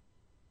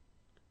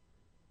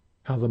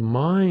 How the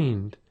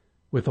mind,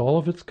 with all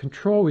of its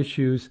control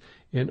issues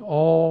and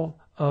all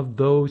of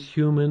those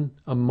human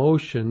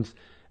emotions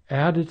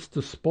at its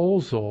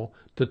disposal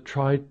to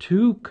try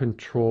to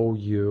control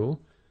you,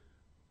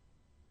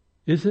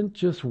 isn't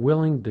just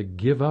willing to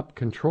give up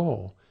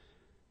control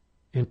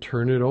and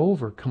turn it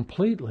over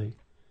completely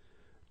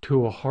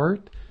to a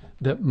heart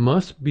that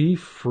must be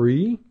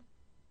free.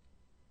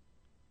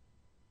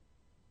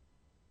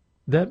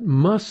 That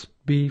must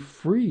be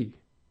free.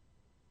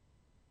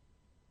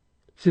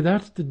 See,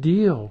 that's the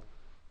deal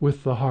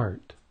with the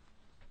heart.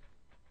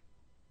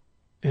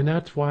 And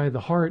that's why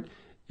the heart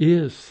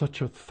is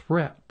such a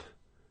threat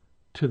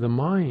to the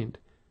mind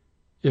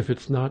if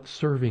it's not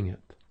serving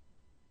it.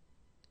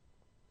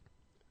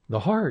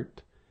 The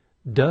heart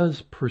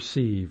does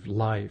perceive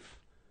life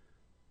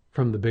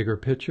from the bigger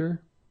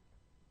picture.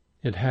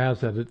 It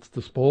has at its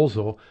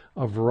disposal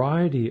a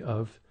variety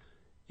of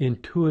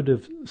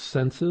intuitive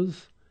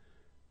senses.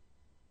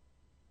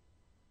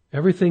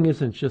 Everything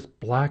isn't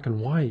just black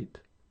and white.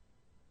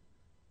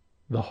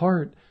 The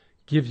heart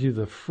gives you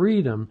the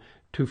freedom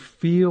to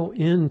feel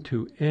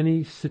into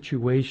any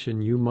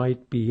situation you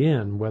might be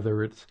in,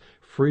 whether it's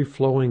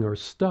free-flowing or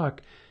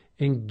stuck,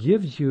 and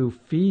gives you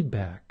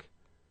feedback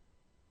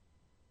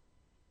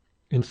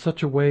in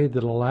such a way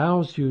that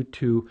allows you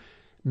to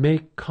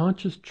make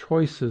conscious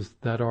choices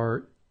that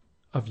are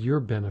of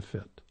your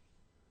benefit,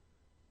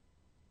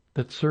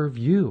 that serve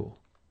you,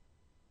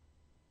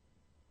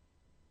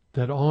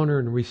 that honor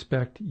and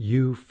respect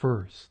you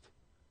first.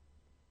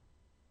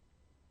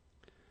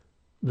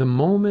 The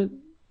moment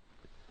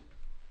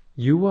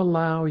you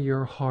allow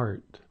your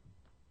heart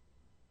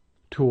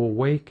to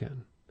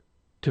awaken,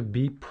 to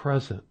be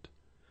present,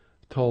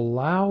 to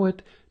allow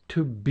it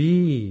to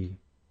be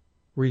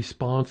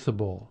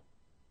responsible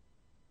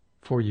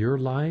for your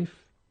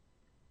life,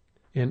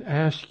 and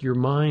ask your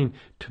mind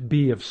to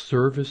be of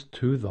service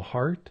to the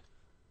heart,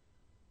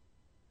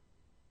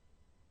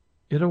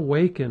 it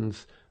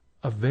awakens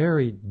a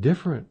very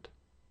different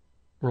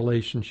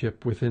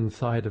relationship with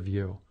inside of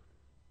you.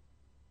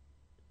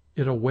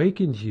 It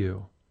awakens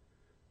you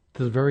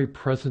to the very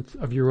presence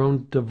of your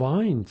own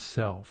divine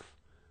self,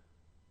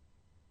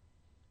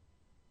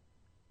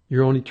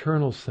 your own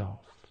eternal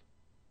self.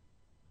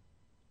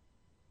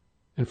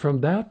 And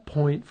from that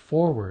point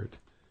forward,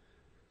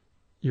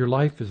 your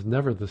life is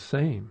never the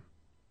same.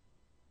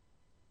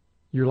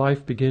 Your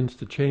life begins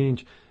to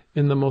change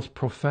in the most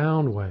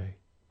profound way.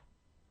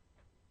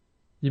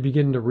 You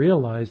begin to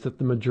realize that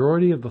the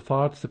majority of the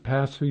thoughts that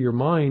pass through your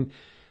mind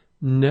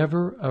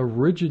never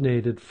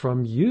originated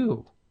from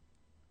you.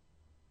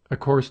 Of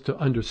course, to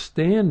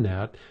understand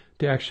that,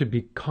 to actually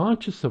be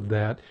conscious of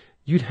that,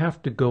 you'd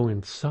have to go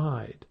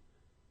inside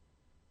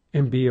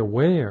and be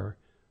aware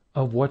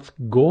of what's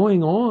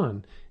going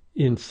on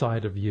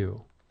inside of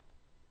you.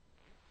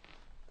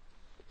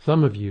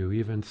 Some of you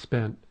even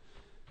spent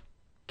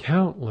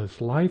countless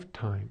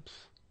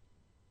lifetimes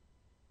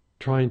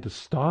trying to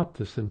stop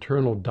this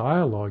internal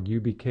dialogue. You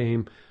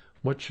became,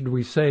 what should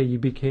we say, you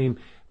became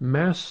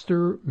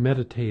master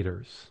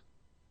meditators.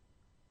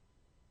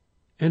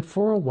 And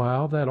for a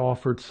while that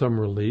offered some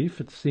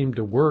relief. It seemed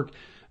to work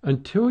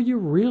until you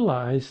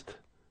realized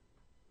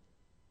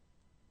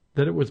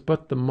that it was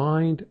but the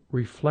mind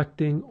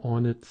reflecting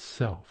on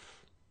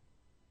itself.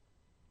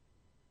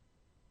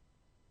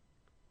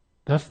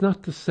 That's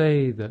not to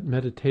say that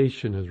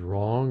meditation is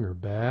wrong or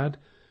bad,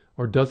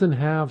 or doesn't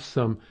have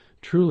some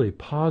truly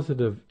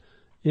positive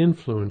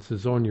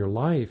influences on your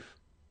life.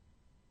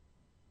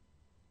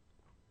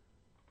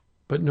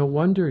 But no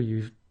wonder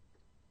you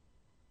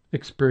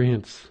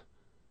experience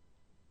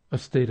a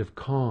state of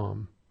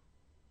calm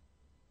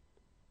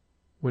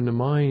when the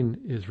mind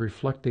is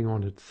reflecting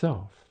on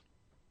itself.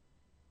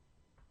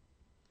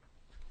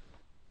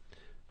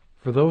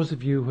 For those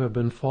of you who have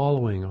been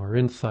following our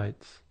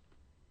insights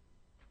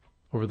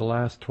over the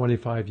last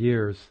 25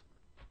 years,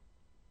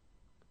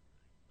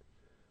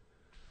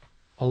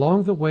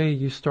 along the way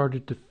you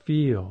started to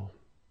feel,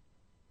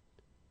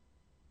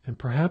 and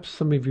perhaps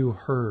some of you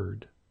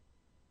heard,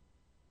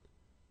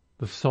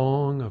 the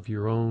song of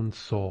your own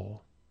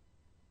soul.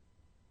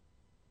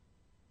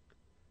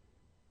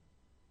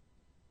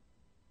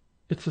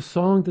 It's a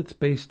song that's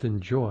based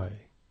in joy.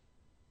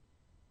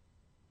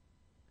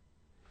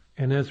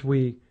 And as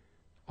we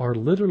are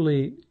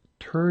literally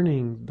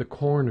turning the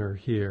corner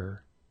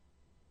here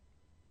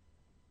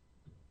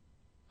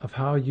of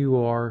how you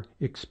are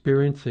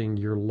experiencing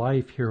your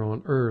life here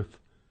on earth,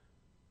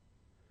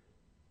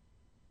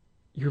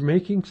 you're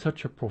making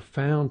such a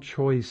profound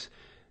choice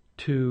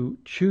to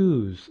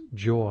choose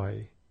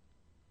joy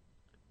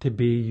to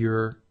be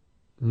your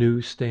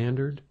new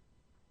standard.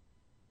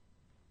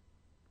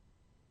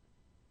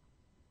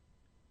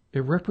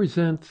 It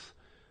represents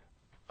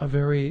a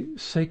very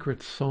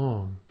sacred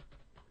song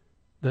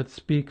that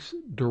speaks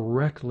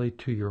directly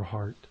to your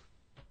heart.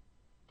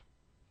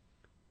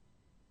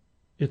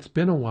 It's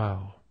been a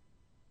while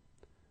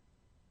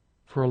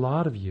for a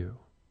lot of you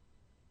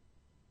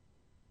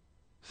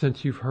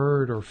since you've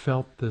heard or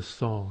felt this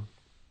song.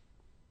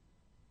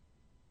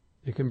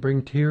 It can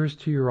bring tears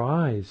to your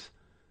eyes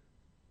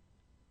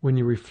when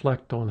you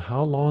reflect on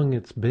how long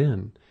it's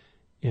been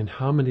and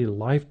how many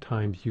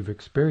lifetimes you've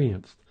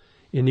experienced.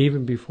 And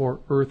even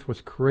before Earth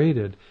was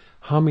created,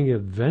 how many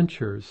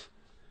adventures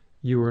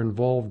you were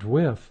involved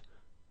with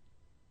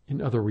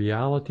in other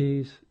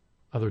realities,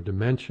 other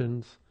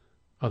dimensions,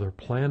 other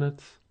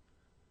planets,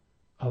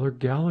 other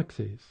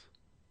galaxies,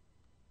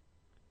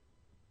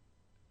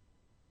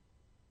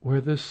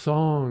 where this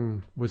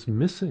song was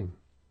missing.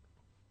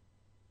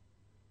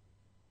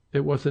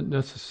 It wasn't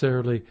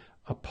necessarily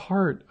a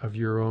part of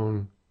your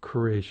own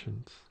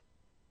creations.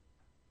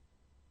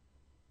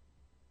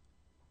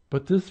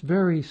 But this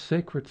very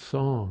sacred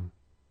song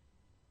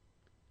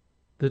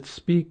that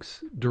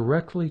speaks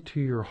directly to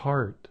your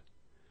heart,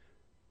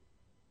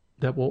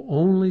 that will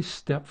only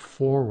step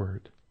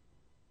forward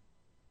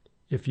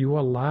if you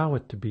allow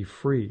it to be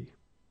free.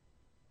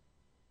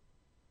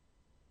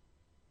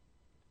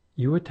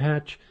 You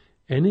attach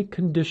any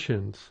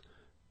conditions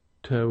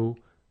to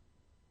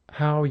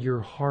how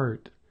your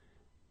heart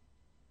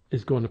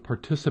is going to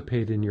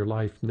participate in your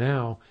life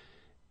now,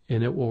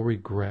 and it will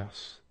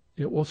regress.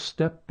 It will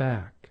step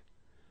back.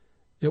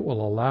 It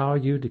will allow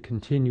you to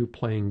continue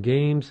playing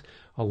games,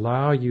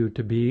 allow you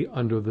to be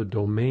under the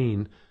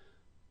domain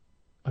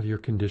of your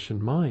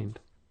conditioned mind,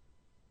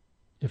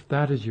 if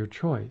that is your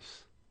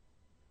choice.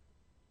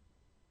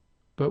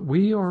 But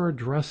we are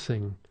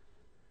addressing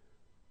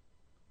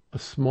a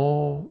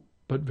small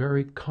but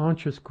very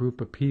conscious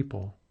group of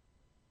people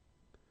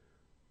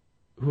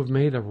who have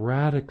made a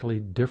radically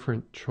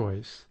different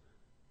choice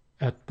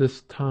at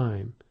this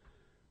time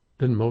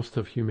than most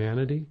of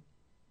humanity.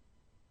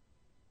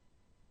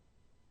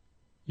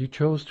 You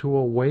chose to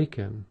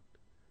awaken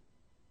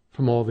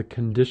from all the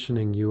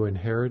conditioning you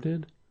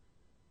inherited.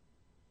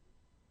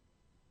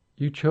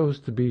 You chose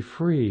to be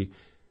free,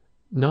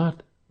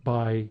 not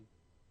by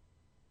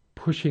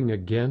pushing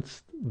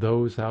against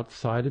those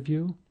outside of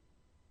you,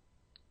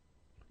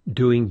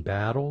 doing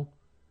battle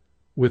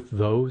with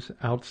those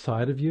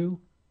outside of you.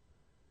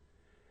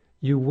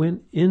 You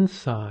went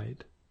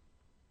inside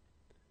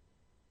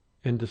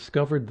and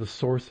discovered the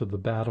source of the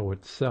battle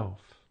itself.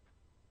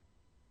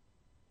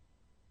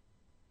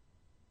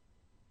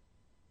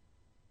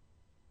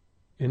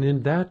 And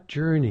in that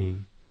journey,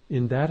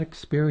 in that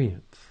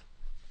experience,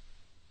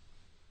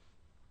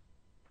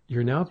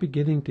 you're now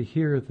beginning to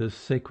hear this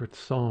sacred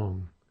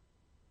song,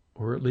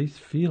 or at least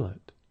feel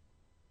it.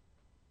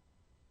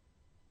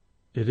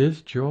 It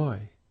is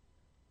joy.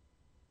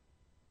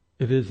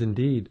 It is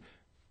indeed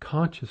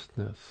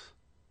consciousness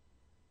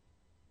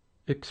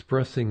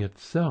expressing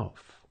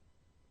itself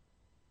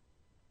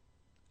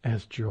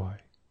as joy.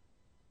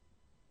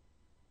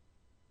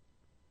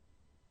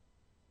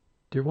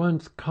 Dear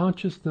ones,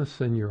 consciousness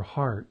and your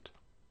heart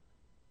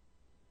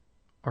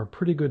are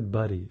pretty good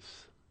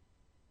buddies.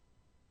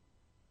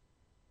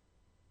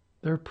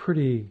 They're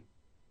pretty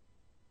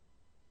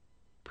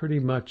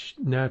much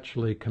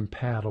naturally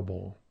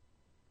compatible.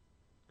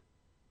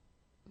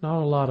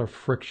 Not a lot of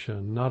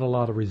friction, not a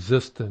lot of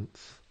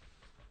resistance,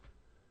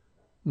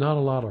 not a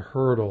lot of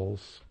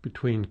hurdles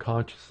between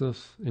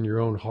consciousness and your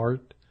own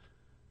heart.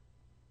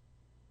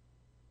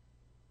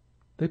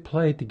 They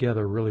play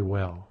together really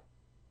well.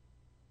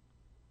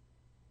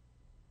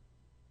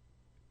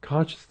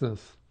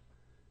 Consciousness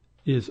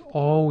is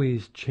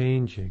always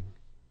changing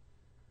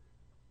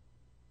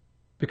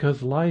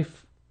because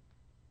life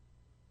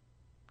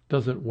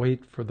doesn't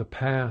wait for the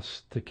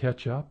past to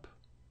catch up.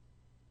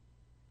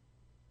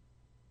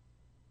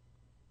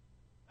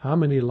 How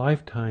many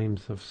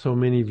lifetimes have so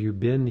many of you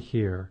been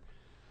here,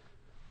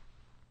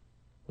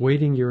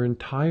 waiting your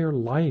entire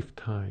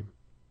lifetime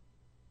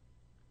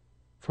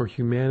for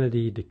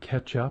humanity to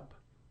catch up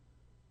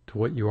to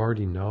what you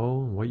already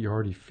know, what you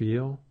already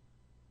feel?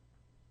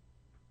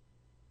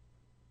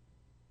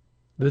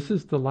 This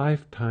is the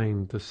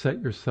lifetime to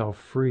set yourself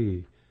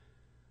free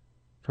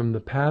from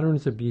the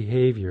patterns of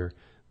behavior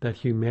that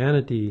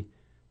humanity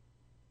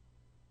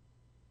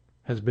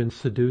has been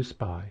seduced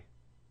by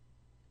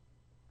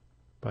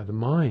the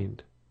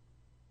mind.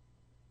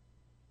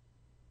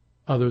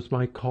 Others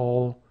might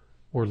call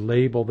or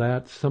label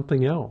that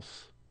something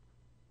else,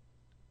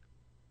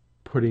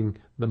 putting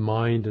the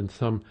mind in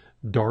some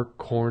dark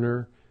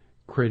corner,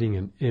 creating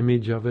an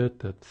image of it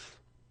that's,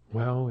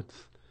 well,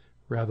 it's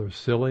rather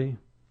silly.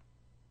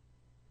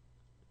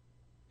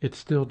 It's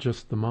still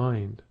just the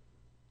mind.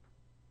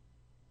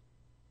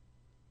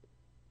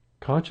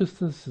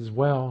 Consciousness as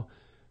well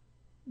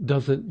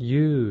doesn't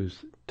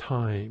use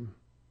time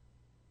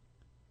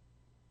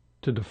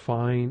to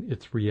define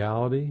its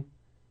reality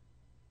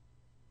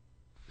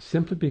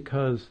simply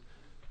because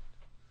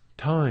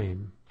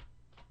time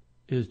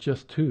is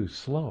just too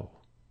slow.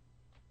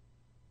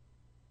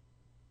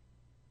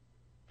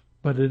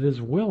 But it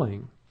is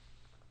willing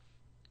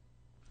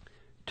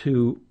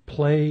to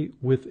play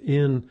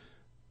within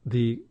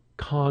the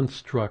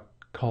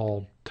construct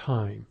called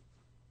time.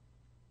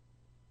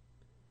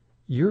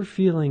 You're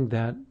feeling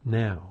that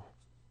now.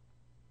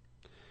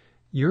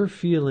 You're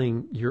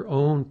feeling your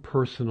own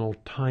personal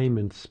time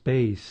and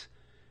space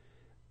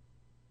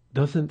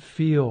doesn't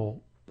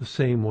feel the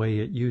same way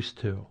it used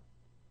to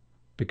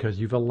because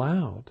you've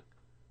allowed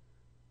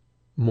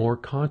more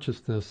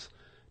consciousness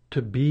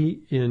to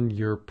be in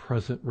your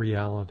present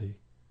reality.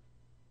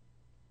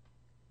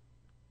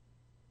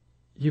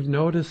 You've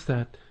noticed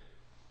that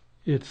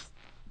it's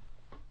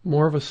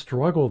more of a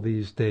struggle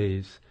these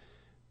days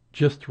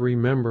just to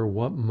remember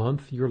what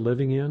month you're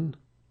living in,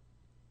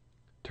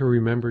 to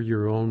remember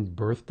your own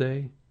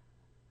birthday,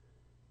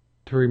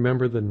 to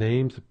remember the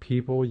names of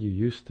people you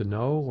used to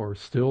know or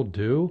still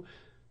do,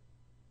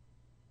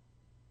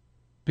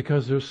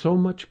 because there's so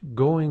much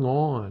going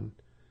on,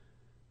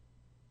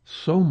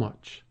 so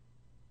much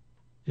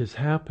is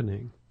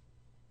happening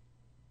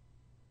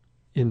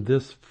in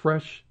this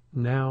fresh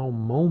now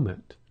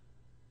moment,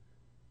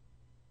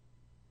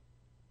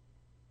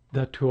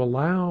 that to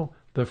allow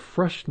the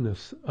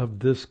freshness of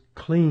this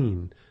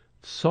clean,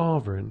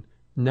 sovereign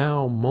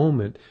now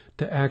moment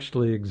to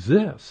actually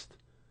exist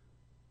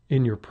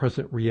in your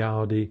present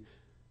reality,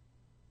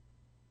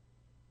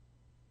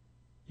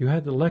 you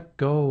had to let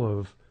go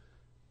of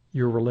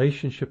your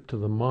relationship to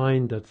the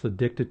mind that's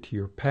addicted to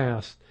your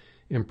past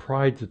and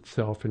prides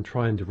itself in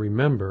trying to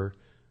remember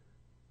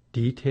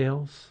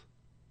details.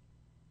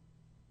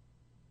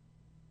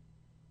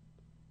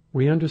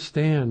 We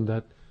understand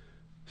that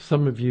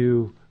some of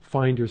you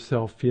find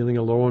yourself feeling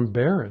a little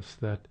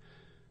embarrassed that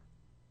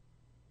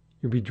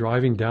you'll be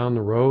driving down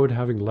the road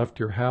having left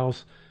your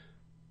house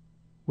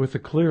with a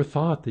clear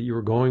thought that you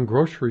were going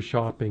grocery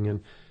shopping,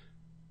 and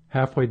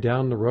halfway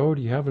down the road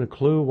you haven't a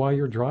clue why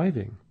you're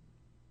driving.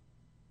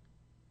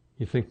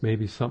 You think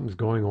maybe something's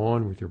going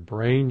on with your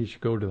brain, you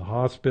should go to the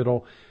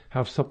hospital,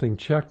 have something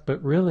checked,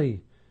 but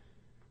really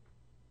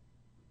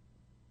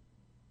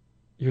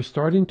you're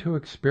starting to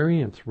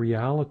experience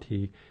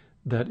reality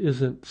that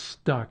isn't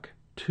stuck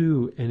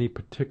to any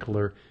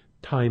particular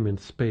time and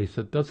space.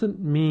 It doesn't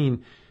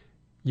mean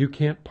you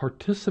can't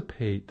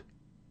participate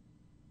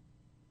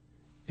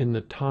in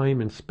the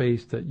time and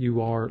space that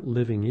you are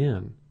living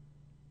in,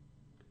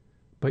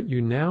 but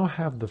you now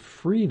have the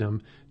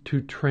freedom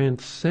to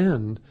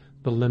transcend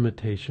the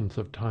limitations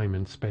of time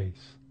and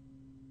space.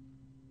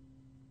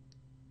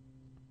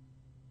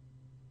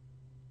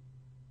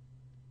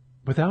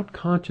 Without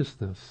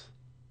consciousness,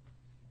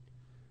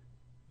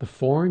 the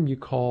form you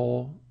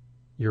call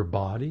your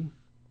body,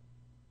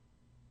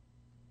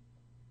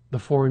 the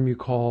form you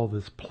call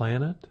this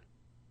planet,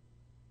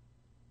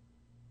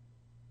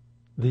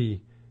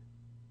 the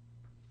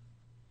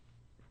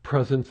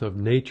presence of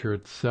nature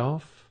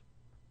itself,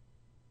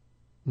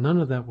 none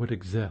of that would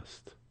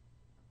exist.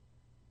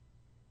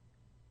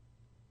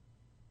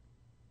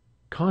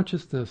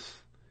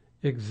 Consciousness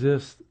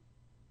exists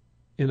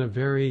in a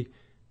very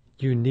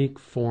unique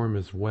form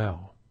as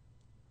well.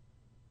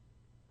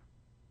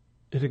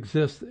 It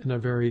exists in a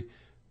very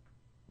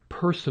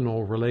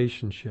personal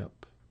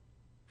relationship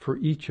for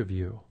each of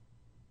you.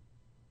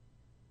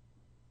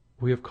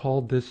 We have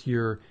called this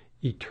your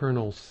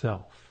eternal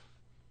self.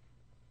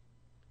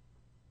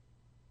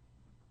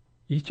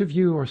 Each of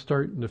you are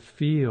starting to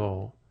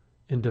feel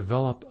and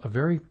develop a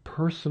very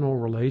personal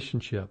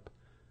relationship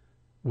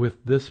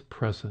with this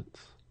presence.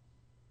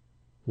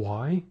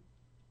 Why?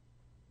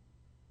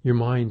 Your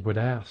mind would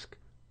ask,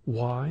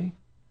 why?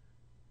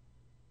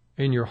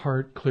 And your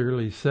heart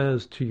clearly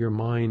says to your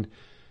mind,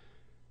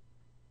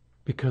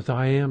 because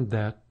I am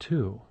that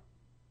too.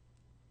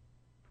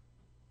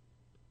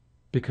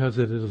 Because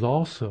it is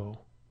also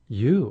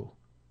you,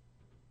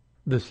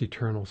 this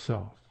eternal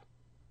self.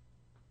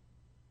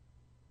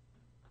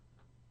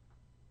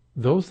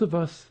 Those of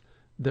us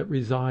that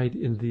reside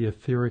in the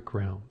etheric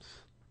realms,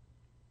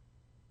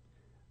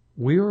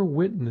 we are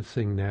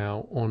witnessing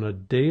now on a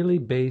daily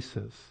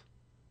basis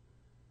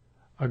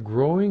a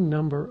growing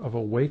number of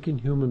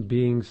awakened human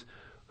beings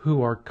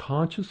who are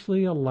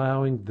consciously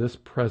allowing this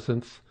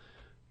presence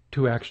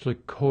to actually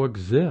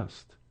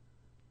coexist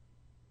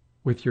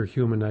with your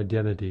human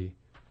identity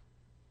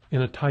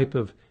in a type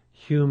of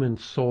human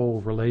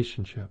soul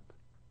relationship.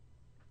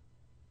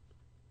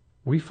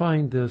 We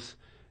find this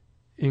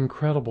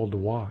incredible to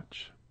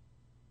watch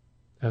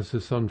as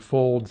this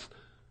unfolds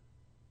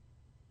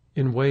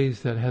in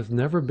ways that has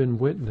never been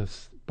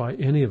witnessed by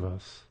any of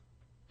us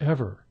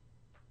ever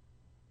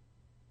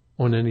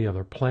on any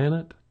other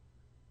planet,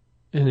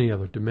 any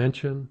other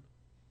dimension.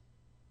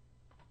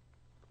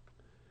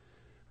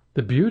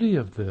 The beauty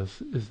of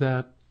this is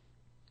that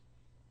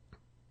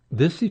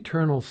this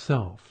eternal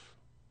self,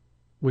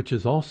 which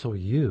is also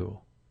you,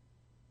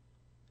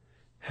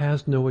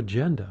 has no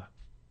agenda.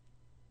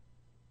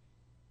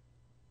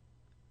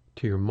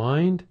 to your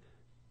mind?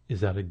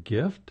 Is that a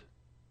gift?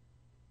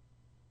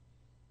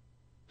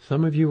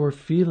 Some of you are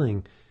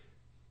feeling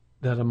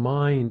that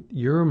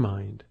your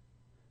mind,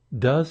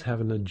 does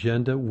have an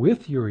agenda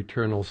with your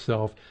eternal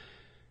self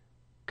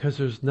because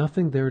there's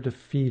nothing there to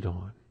feed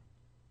on.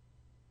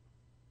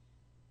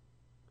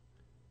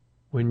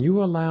 When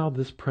you allow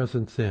this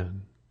presence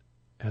in,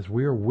 as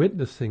we are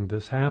witnessing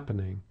this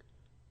happening,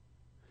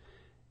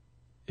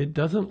 it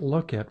doesn't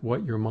look at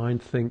what your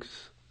mind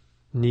thinks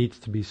needs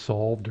to be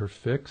solved or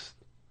fixed.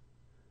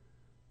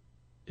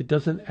 It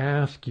doesn't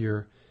ask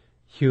your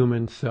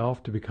human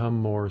self to become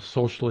more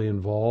socially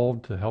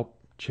involved to help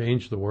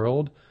change the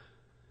world.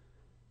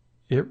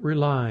 It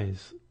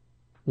relies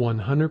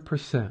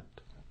 100%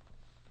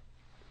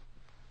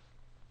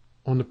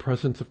 on the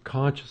presence of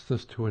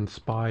consciousness to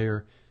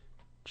inspire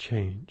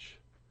change.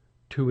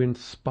 To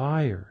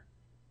inspire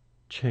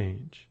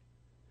change.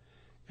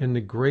 And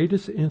the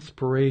greatest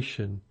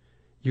inspiration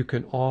you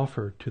can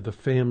offer to the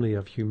family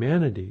of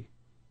humanity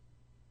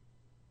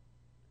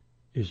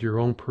is your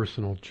own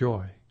personal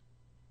joy.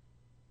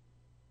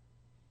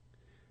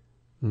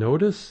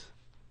 Notice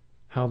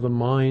how the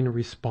mind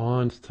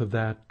responds to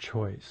that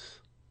choice.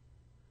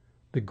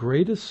 The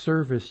greatest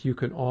service you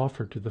can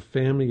offer to the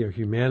family of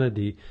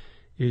humanity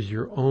is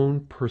your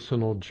own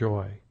personal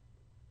joy.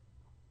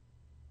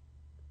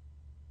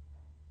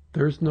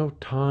 There's no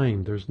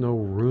time, there's no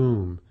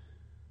room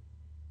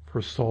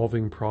for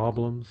solving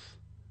problems,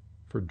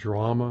 for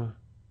drama,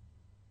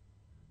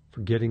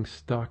 for getting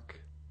stuck,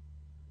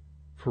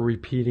 for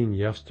repeating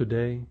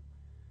yesterday.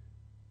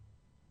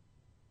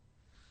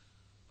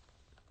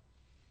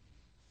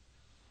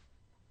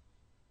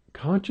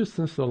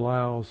 Consciousness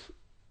allows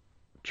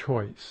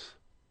choice.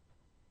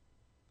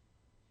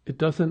 It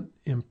doesn't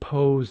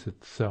impose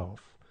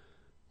itself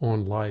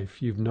on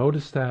life. You've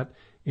noticed that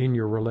in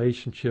your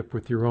relationship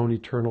with your own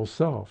eternal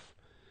self.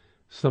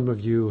 Some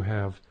of you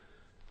have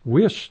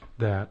wished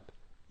that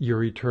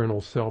your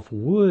eternal self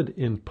would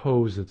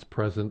impose its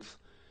presence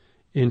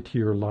into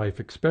your life,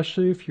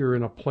 especially if you're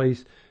in a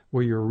place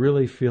where you're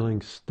really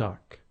feeling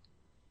stuck.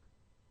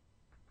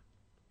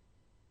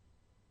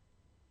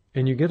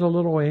 And you get a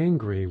little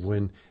angry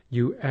when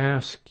you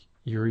ask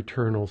your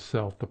eternal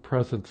self, the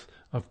presence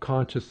of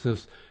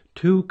consciousness,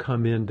 to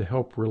come in to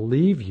help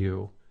relieve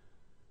you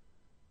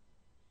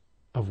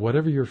of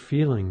whatever you're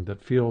feeling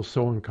that feels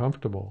so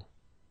uncomfortable.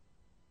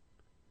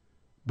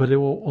 But it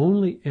will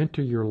only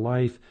enter your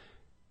life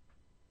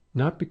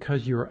not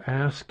because you're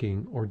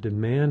asking or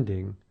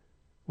demanding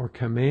or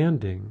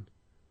commanding,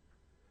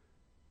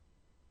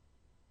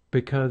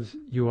 because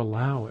you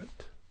allow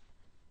it.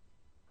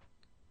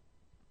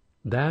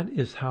 That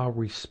is how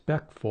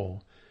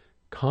respectful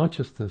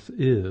consciousness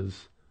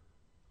is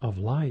of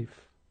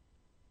life.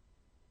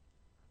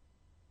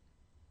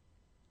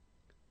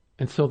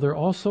 And so there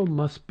also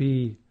must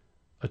be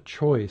a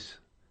choice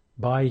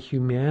by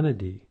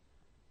humanity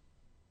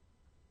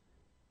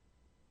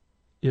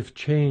if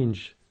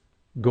change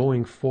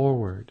going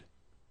forward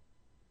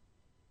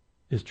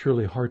is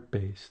truly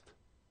heart-based.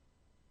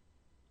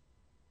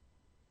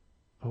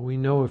 Well, we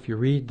know if you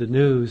read the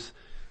news,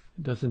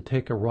 it doesn't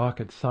take a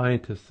rocket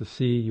scientist to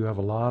see you have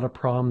a lot of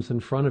problems in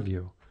front of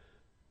you.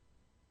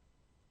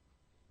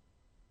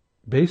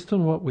 Based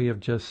on what we have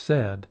just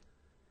said,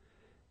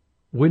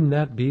 wouldn't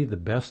that be the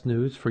best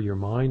news for your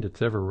mind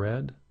it's ever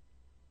read?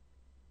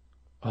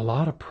 A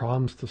lot of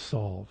problems to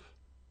solve.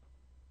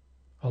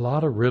 A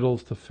lot of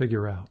riddles to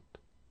figure out.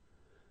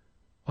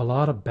 A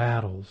lot of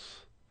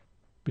battles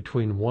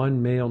between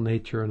one male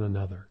nature and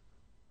another.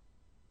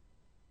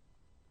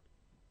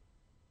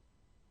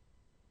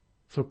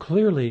 So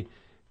clearly,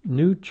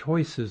 new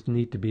choices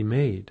need to be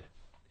made.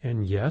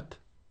 And yet,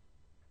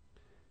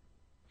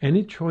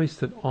 any choice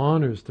that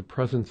honors the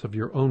presence of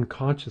your own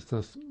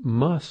consciousness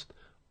must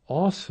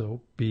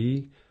also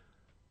be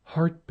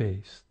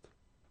heart-based.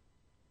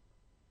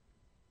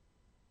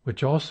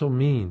 Which also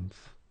means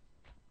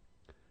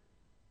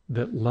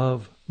that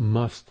love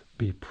must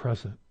be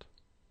present.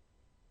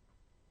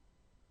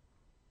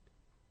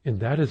 And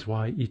that is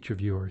why each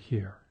of you are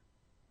here.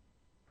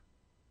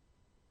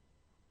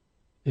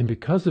 And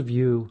because of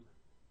you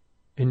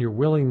and your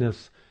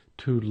willingness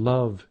to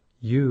love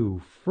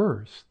you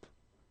first,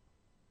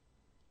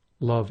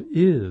 love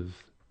is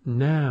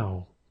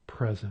now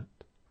present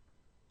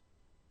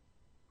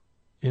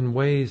in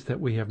ways that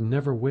we have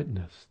never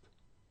witnessed.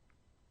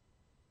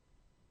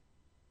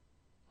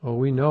 Oh,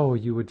 we know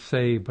you would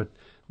say, but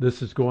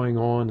this is going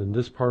on in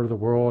this part of the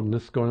world and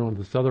this is going on in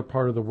this other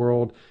part of the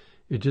world.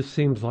 It just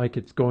seems like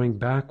it's going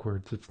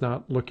backwards. It's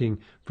not looking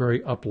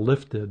very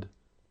uplifted.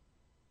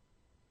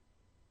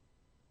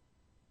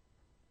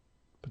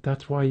 But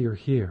that's why you're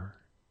here.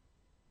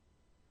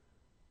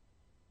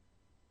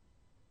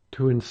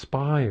 To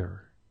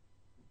inspire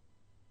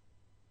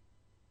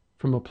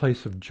from a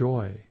place of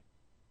joy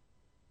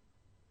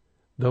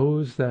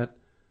those that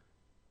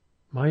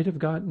might have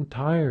gotten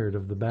tired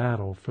of the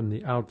battle from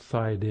the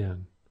outside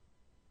in.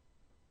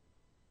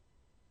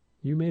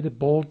 You made a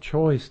bold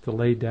choice to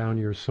lay down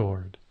your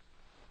sword.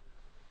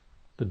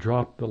 to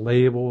drop the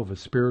label of a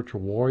spiritual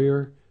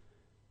warrior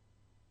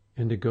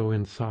and to go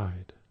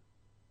inside.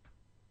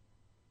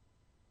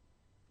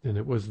 And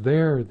it was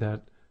there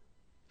that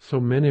so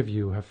many of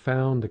you have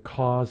found the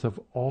cause of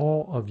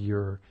all of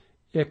your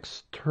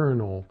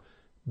external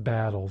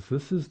battles.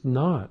 This is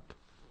not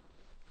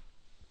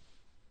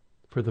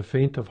for the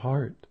faint of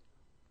heart.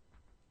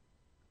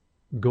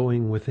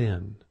 Going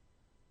within.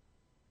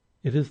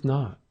 It is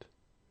not.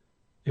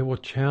 It will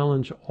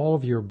challenge all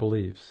of your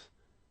beliefs,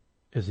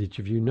 as each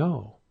of you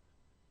know.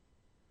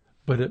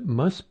 But it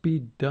must be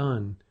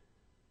done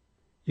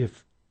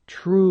if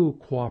true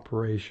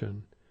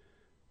cooperation,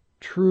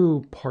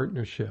 true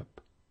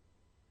partnership,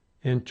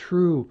 and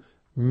true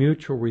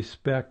mutual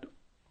respect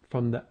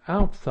from the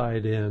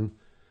outside in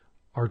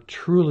are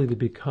truly to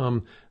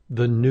become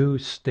the new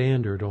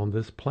standard on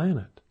this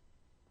planet.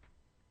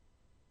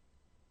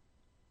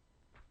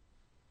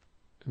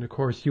 And of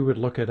course you would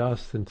look at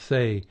us and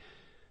say,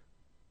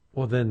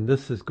 well then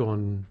this is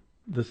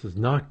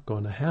not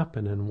going to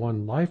happen in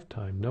one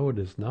lifetime. No, it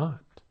is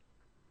not.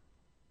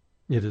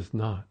 It is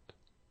not.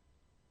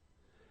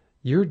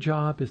 Your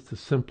job is to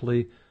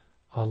simply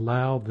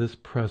allow this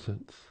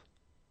presence,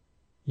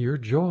 your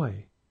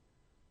joy,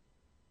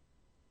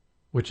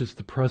 which is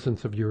the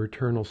presence of your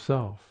eternal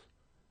self,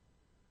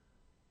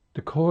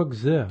 to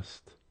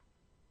coexist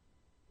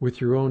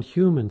with your own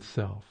human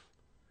self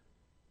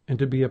and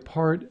to be a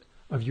part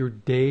of your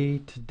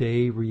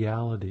day-to-day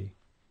reality.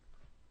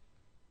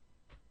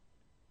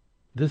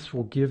 This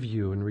will give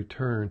you in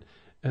return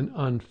an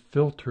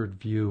unfiltered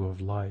view of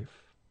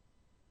life,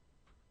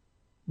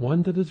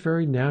 one that is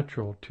very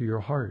natural to your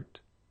heart.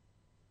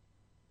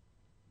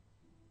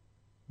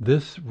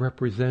 This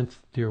represents,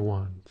 dear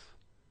ones,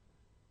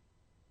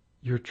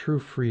 your true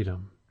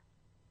freedom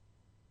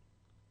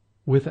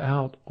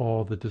without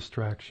all the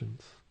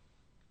distractions.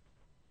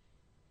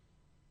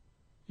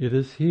 It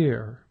is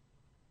here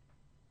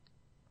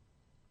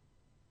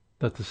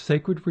that the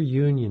sacred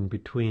reunion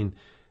between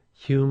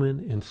human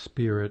and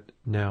spirit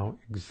now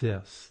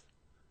exists.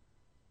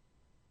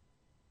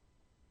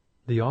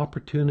 The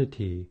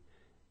opportunity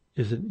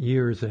isn't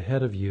years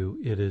ahead of you,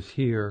 it is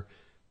here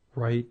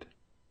right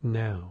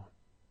now.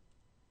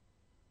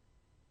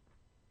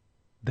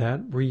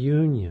 That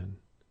reunion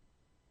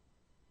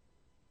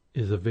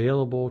is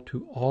available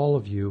to all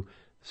of you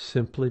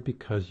simply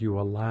because you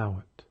allow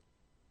it.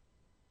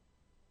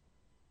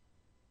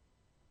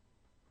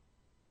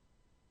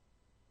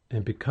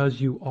 And because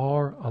you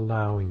are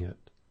allowing it,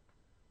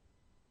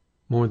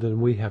 more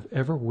than we have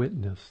ever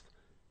witnessed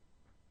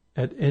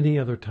at any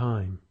other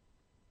time,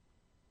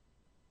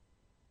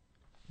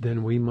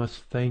 then we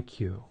must thank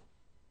you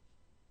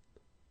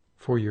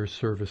for your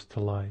service to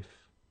life.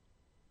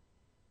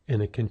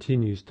 And it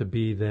continues to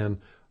be then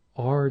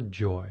our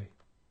joy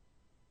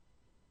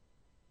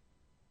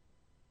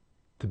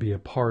to be a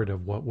part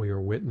of what we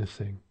are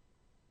witnessing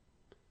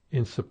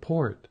in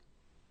support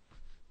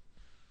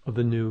of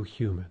the new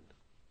human.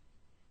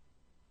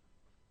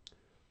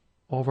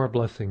 All of our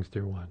blessings,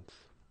 dear ones.